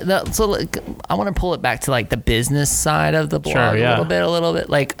 So like, I want to pull it back to like the business side of the blog Sure, yeah. a little bit.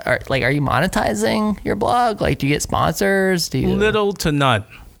 Like, are you monetizing your blog? Like, do you get sponsors? Do you little to none.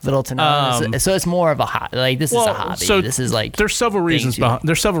 little to none? So it's more of a hobby. Like, this is a hobby. So this is like there's several reasons. you-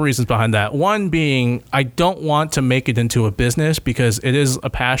 There's several reasons behind that. One being I don't want to make it into a business because it is a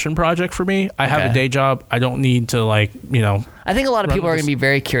passion project for me. I have Okay. a day job. I don't need to I think a lot of run people are this- going to be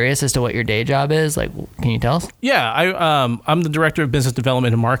very curious as to what your day job is. Like, can you tell us? Yeah, I'm the director of business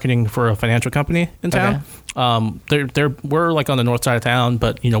development and marketing for a financial company in town. We're like on the north side of town,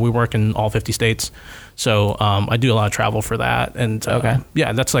 but we work in all 50 states. So I do a lot of travel for that, and Okay.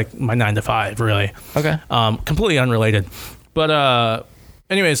 yeah, that's like my 9 to 5 really. Okay. Completely unrelated, but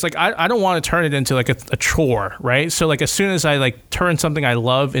anyways, like I don't want to turn it into like a chore, right? So like as soon as I like turn something I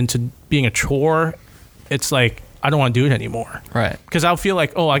love into being a chore, it's like I don't want to do it anymore. Right. Because I'll feel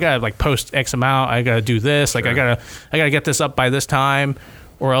like, oh, I gotta like post X amount, I gotta do this, like I gotta get this up by this time,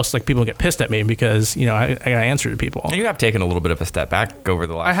 or else like people get pissed at me because I gotta answer to people. And you have taken a little bit of a step back over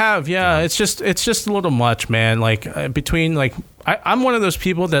the last. I have, yeah. It's just a little much, man. Like between like I'm one of those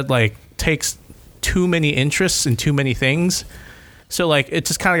people that like takes too many interests in too many things, so like it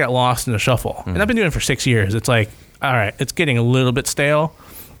just kind of got lost in the shuffle. And I've been doing it for 6 years. It's like, all right, it's getting a little bit stale,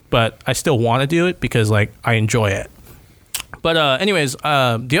 but I still want to do it because like I enjoy it. But anyways,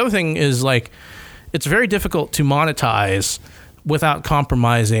 the other thing is like it's very difficult to monetize without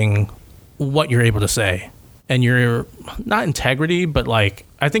compromising what you're able to say and your not integrity, but like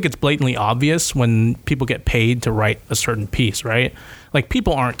I think it's blatantly obvious when people get paid to write a certain piece, right? Like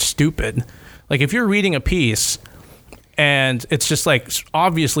people aren't stupid. Like if you're reading a piece and it's just like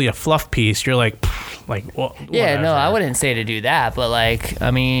obviously a fluff piece, you're like well, Yeah, no, whatever. I wouldn't say to do that, but like,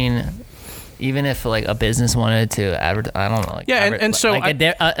 I mean, even if like a business wanted to advertise, I don't know. Like, Yeah, and so like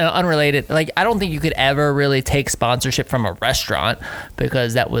unrelated, like I don't think you could ever really take sponsorship from a restaurant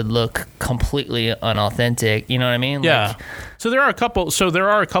because that would look completely unauthentic. You know what I mean? Yeah. Like, So there are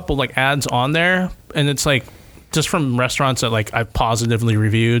a couple like ads on there, and it's like just from restaurants that like I've positively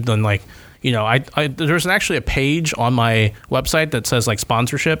reviewed, and like I there's actually a page on my website that says like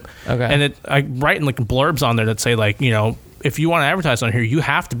sponsorship, Okay. and I write in like blurbs on there that say like if you want to advertise on here, you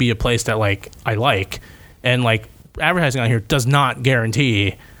have to be a place that like I like, and like advertising on here does not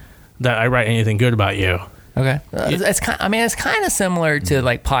guarantee that I write anything good about you. Okay, it's kind. I mean, it's kind of similar to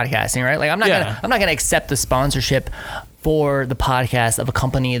like podcasting, right? Like, I'm not gonna accept the sponsorship for the podcast of a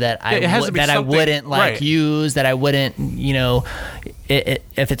company that It has to be I something- wouldn't like right. use, that I wouldn't,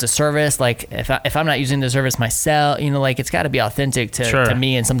 if it's a service, like if I'm not using the service myself, like it's got to be authentic to, Sure. to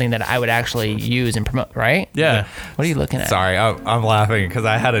me and something that I would actually use and promote, right? Yeah. What are you looking at? Sorry, I'm laughing because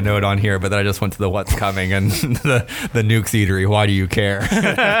I had a note on here, but then I just went to the what's coming and the Nuke's Eatery. Why do you care?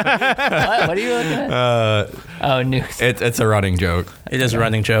 What are you looking at? Oh, nukes. It's a running joke. It is a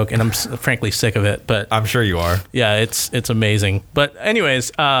running joke, and I'm frankly sick of it. But I'm sure you are. yeah, it's amazing. But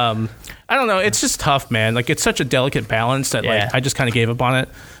anyways, I don't know. It's just tough, man. Like it's such a delicate balance that Yeah. like I just kind of gave up on it.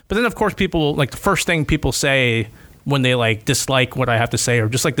 But then of course people like the first thing people say when they like dislike what I have to say or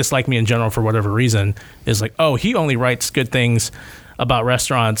just like dislike me in general for whatever reason is like, oh, he only writes good things about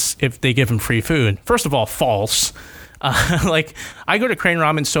restaurants if they give him free food. First of all, false. Like I go to Crane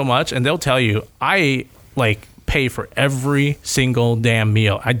Ramen so much, and they'll tell you I like pay for every single damn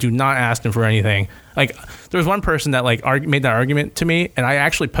meal. I do not ask them for anything. Like there was one person that like made that argument to me, and I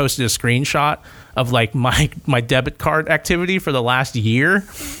actually posted a screenshot of like my debit card activity for the last year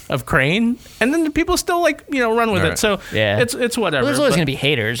of Crane, and then the people still like run with Right. it. So Yeah. it's whatever. Well, there's always But gonna be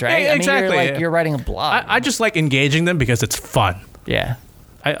haters, right? Yeah, exactly. I mean, you're writing a blog. I just like engaging them because it's fun. Yeah.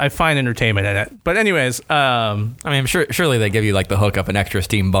 I find entertainment in it. But anyways, I mean, surely they give you like the hookup an extra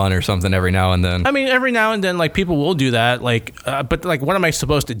steamed bun or something every now and then. I mean, every now and then, like people will do that. Like, but like, what am I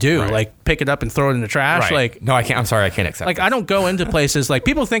supposed to do? Right. Like, pick it up and throw it in the trash? Right. Like, no, I can't. I'm sorry, I can't accept. like I don't go into places like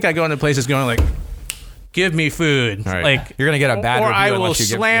people think I go into places going like, give me food. Right. Like you're gonna get a bad or review I will unless you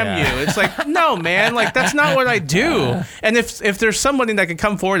slam give, you. It's like, no, man, like that's not what I do. And if there's somebody that can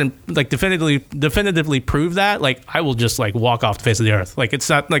come forward and like definitively prove that, like I will just like walk off the face of the earth. Like it's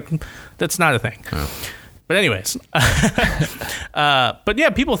not like that's not a thing. Oh. But anyways, but yeah,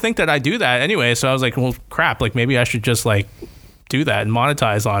 people think that I do that anyway. So I was like, well, crap. Like maybe I should just like do that and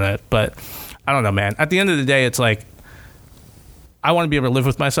monetize on it. But I don't know, man. At the end of the day, it's like, I want to be able to live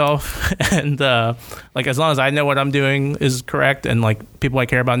with myself, and like as long as I know what I'm doing is correct, and like people I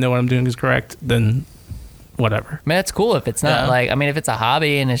care about know what I'm doing is correct, then whatever. I mean, it's cool if it's not like, I mean, if it's a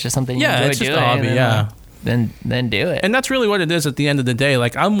hobby and it's just something you enjoy it's just doing, a hobby, then do it. And that's really what it is at the end of the day.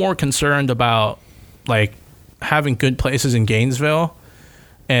 Like I'm more concerned about like having good places in Gainesville,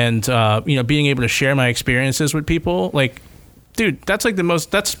 and being able to share my experiences with people. Like, dude, that's like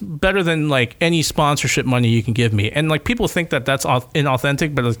that's better than like any sponsorship money you can give me. And like people think that that's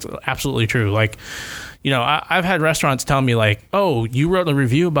inauthentic, but it's absolutely true. Like, I've had restaurants tell me like, oh, you wrote a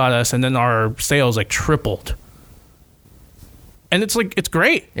review about us and then our sales like tripled. And it's like, it's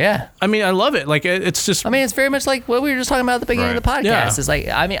great. Yeah. I mean, I love it. Like, it's just... I mean, it's very much like what we were just talking about at the beginning of the podcast. Yeah. It's like,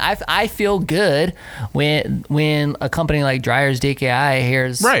 I mean, I feel good when a company like Dryer's DKI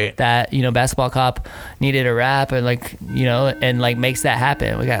hears that, Basketball Cop needed a wrap and like, and like makes that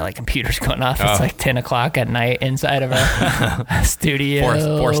happen. We got like computers going off. It's like 10 o'clock at night inside of our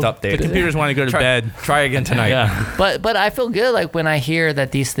studio. Forced update. The computers want to go to bed. Try again tonight. Yeah. But I feel good like when I hear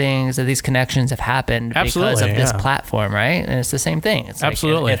that these connections have happened because of this platform, right? And it's the same thing. It's like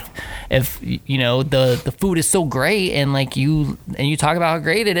absolutely. If the food is so great and like you talk about how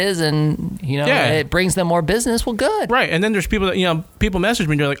great it is and it brings them more business, well, good. Right. And then there's people that people message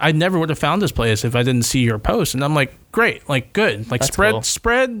me and they're like, I never would have found this place if I didn't see your post. And I'm like, great, like good. Like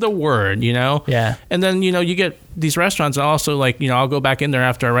spread the word, Yeah. And then you get these restaurants and also like I'll go back in there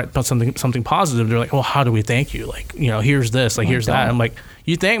after I write something positive. They're like, well, how do we thank you? Like here's this, like here's that. I'm like,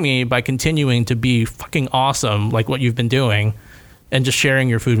 you thank me by continuing to be fucking awesome, like what you've been doing, and just sharing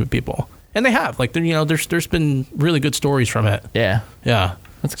your food with people. And they have like there's been really good stories from it. Yeah. Yeah.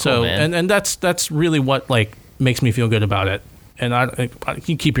 That's cool, man. And that's really what like makes me feel good about it. And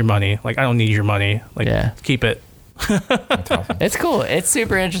you keep your money. Like I don't need your money. Like keep it. That's awesome. It's cool. It's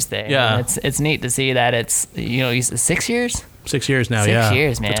super interesting. Yeah. It's neat to see that it's 6 years. 6 years now. 6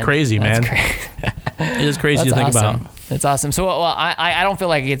 years, man. It's crazy, man. It is crazy to think about. It's awesome. So, well, I don't feel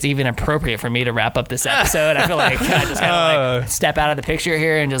like it's even appropriate for me to wrap up this episode. I feel like I just gotta step out of the picture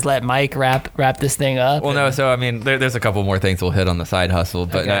here and just let Mike wrap this thing up. Well, no, so I mean, there's a couple more things we'll hit on the side hustle,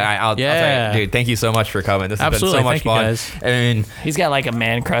 but Okay. I'll tell you, dude, thank you so much for coming. This has been so much Thank you, fun. guys. I mean, He's got like a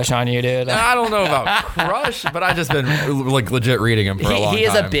man crush on you, dude. I don't know about crush, but I've just been like legit reading him for a long time.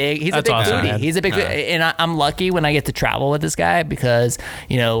 He's a big That's awesome, foodie. man. He's a big, and I'm lucky when I get to travel with this guy because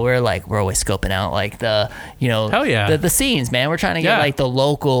we're always scoping out like the Hell yeah. the scenes, man. We're trying to get like the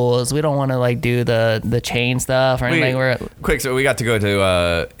locals. We don't want to like do the chain stuff or anything. Quick, so we got to go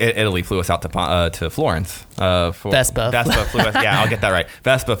to Italy. Flew us out to Florence. Vespa flew us. Yeah, I'll get that right.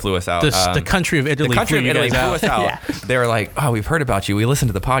 Vespa flew us out. The country of Italy. The country of Italy flew us out. Yeah. They were like, "Oh, we've heard about you. We listened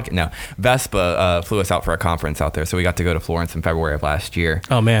to the podcast." No, Vespa flew us out for a conference out there, so we got to go to Florence in February of last year.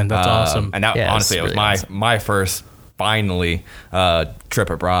 Oh man, that's awesome. And that honestly, it was really awesome. my first. Finally, trip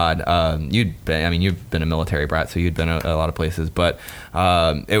abroad. You've been a military brat, so you'd been a lot of places, but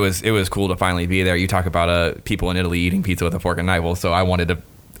it was cool to finally be there. You talk about people in Italy eating pizza with a fork and knife. Well, so I wanted to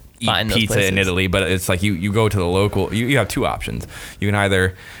eat pizza in Italy, but it's like you go to the local. You have two options. You can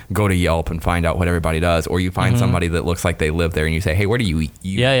either go to Yelp and find out what everybody does, or you find somebody that looks like they live there, and you say, "Hey, where do you eat?"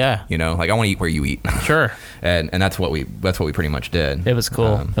 Yeah. Like I want to eat where you eat. Sure. and that's what we pretty much did. It was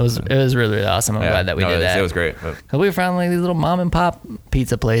cool. It was really, really awesome. I'm glad that we did that. It was great. Cause we found like these little mom and pop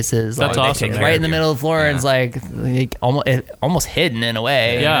pizza places. That's like, awesome. Right in the middle of Florence, like almost hidden in a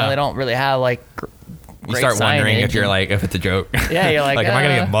way. Yeah. They don't really have like. You start wondering if you're like, if it's a joke. Yeah, you're like, am I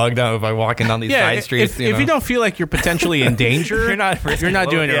gonna get mugged out if I'm walking down these side streets? If you don't feel like you're potentially in danger, you're not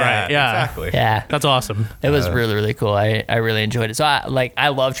doing it right. Yeah, exactly. Yeah, that's awesome. It was really, really cool. I really enjoyed it. So I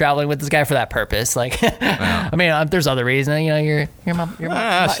love traveling with this guy for that purpose. Like, I mean, there's other reasons. You're my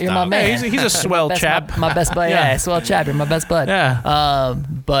man. Yeah, he's a swell chap. My best bud. Yeah, swell chap. You're my best bud. Yeah.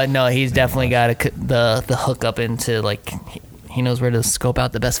 But no, he's definitely got the hook up into like he knows where to scope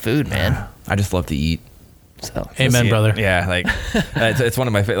out the best food, man. I just love to eat. So amen, brother. Yeah, like it's one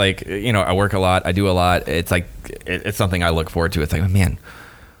of my I work a lot, I do a lot. It's like it's something I look forward to. It's like, man,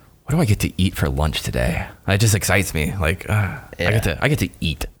 what do I get to eat for lunch today? It just excites me. Like, I get to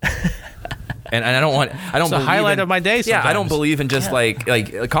eat. And I don't It's the highlight of my day. Yeah, I don't sometimes. believe in just like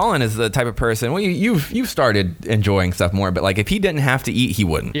Colin is the type of person. Well, you've started enjoying stuff more, but like if he didn't have to eat, he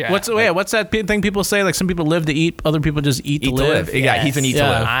wouldn't. Yeah. What's that thing people say? Like some people live to eat, other people just eat to live. Yeah, he's an eat to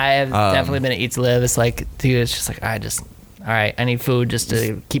live. I've definitely been an eat to live. It's like, dude, it's just like all right, I need food just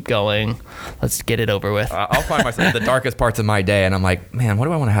to keep going. Let's get it over with. I'll find myself in the darkest parts of my day, and I'm like, man, what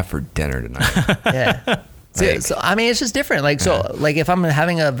do I want to have for dinner tonight? Yeah. So I mean, it's just different. Like, so, like, if I'm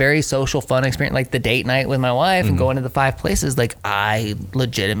having a very social, fun experience, like the date night with my wife and going to the 5 places, like, I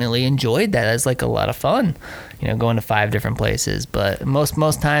legitimately enjoyed that. It's like a lot of fun, going to 5 different places. But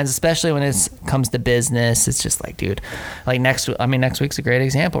most times, especially when it comes to business, it's just like, dude, like next week's a great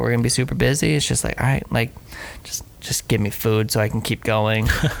example. We're gonna be super busy. It's just like, all right, like, just give me food so I can keep going.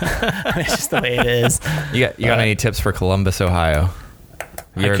 It's just the way it is. You got any tips for Columbus, Ohio?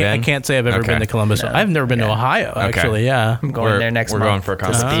 I can't say I've ever been to Columbus. I've never been to Ohio, actually. Yeah. I'm going there next month. We're going for a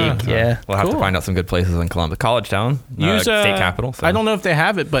conference. Yeah. We'll have to find out some good places in Columbus. College town, Use state capital. So. I don't know if they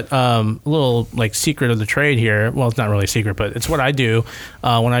have it, but a little like secret of the trade here. Well, it's not really a secret, but it's what I do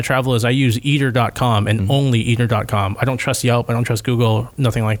when I travel is I use eater.com and only eater.com. I don't trust Yelp. I don't trust Google.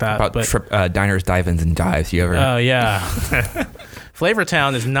 Nothing like that. About diners, dive-ins, and dives. You ever? Oh, yeah.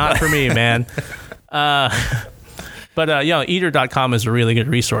 Flavortown is not for me, man. But eater.com is a really good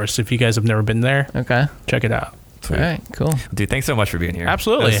resource. If you guys have never been there, Okay. check it out. Sweet. All right, cool. Dude, thanks so much for being here.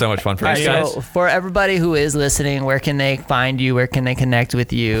 Absolutely. It was so much fun for All me. right, guys. so for everybody who is listening, where can they find you? Where can they connect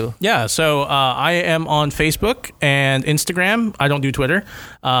with you? Yeah, so I am on Facebook and Instagram. I don't do Twitter,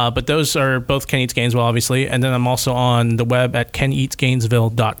 but those are both Ken Eats Gainesville, obviously. And then I'm also on the web at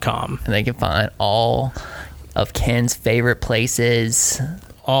keneatsgainesville.com. And they can find all of Ken's favorite places.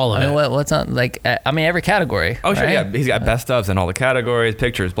 All of I mean, it. what's on, like, every category. Oh, sure, right? yeah. He's got best ofs in all the categories,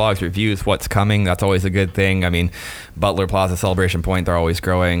 pictures, blogs, reviews, what's coming. That's always a good thing. I mean, Butler Plaza, Celebration Point, they're always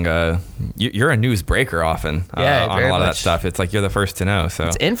growing. You're a news breaker often on Yeah, a lot very of that much. stuff. It's like you're the first to know. So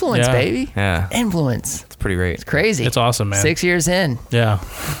It's influence, Yeah. baby. Yeah. Influence. It's pretty great. It's crazy. It's awesome, man. 6 years in. Yeah.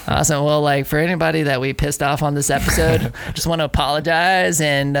 Awesome. Well, like, for anybody that we pissed off on this episode, just want to apologize.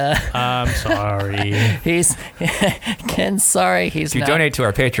 And I'm sorry. he's Ken's sorry. He's If you not. donate to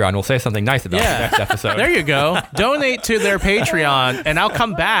our Patreon, we'll say something nice about the next episode. There you go. Donate to their Patreon, and I'll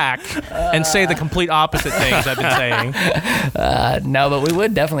come back and say the complete opposite things I've been saying. No, but we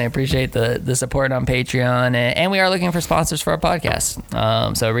would definitely appreciate the support on Patreon, and we are looking for sponsors for our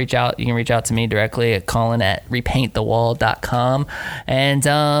podcast. So reach out. You can reach out to me directly at Colin@repaintthewall.com, and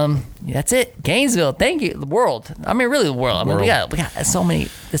that's it. Gainesville, thank you. The world. I mean, really, the world. I mean, we got so many.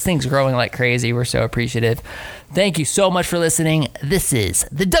 This thing's growing like crazy. We're so appreciative. Thank you so much for listening. This is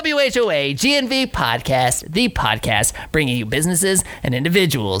the WHOA GNV podcast, the podcast bringing you businesses and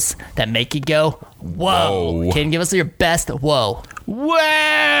individuals that make you go, whoa. Whoa. Can you give us your best whoa?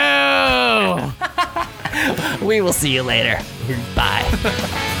 Whoa! We will see you later.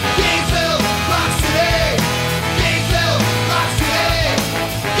 Bye.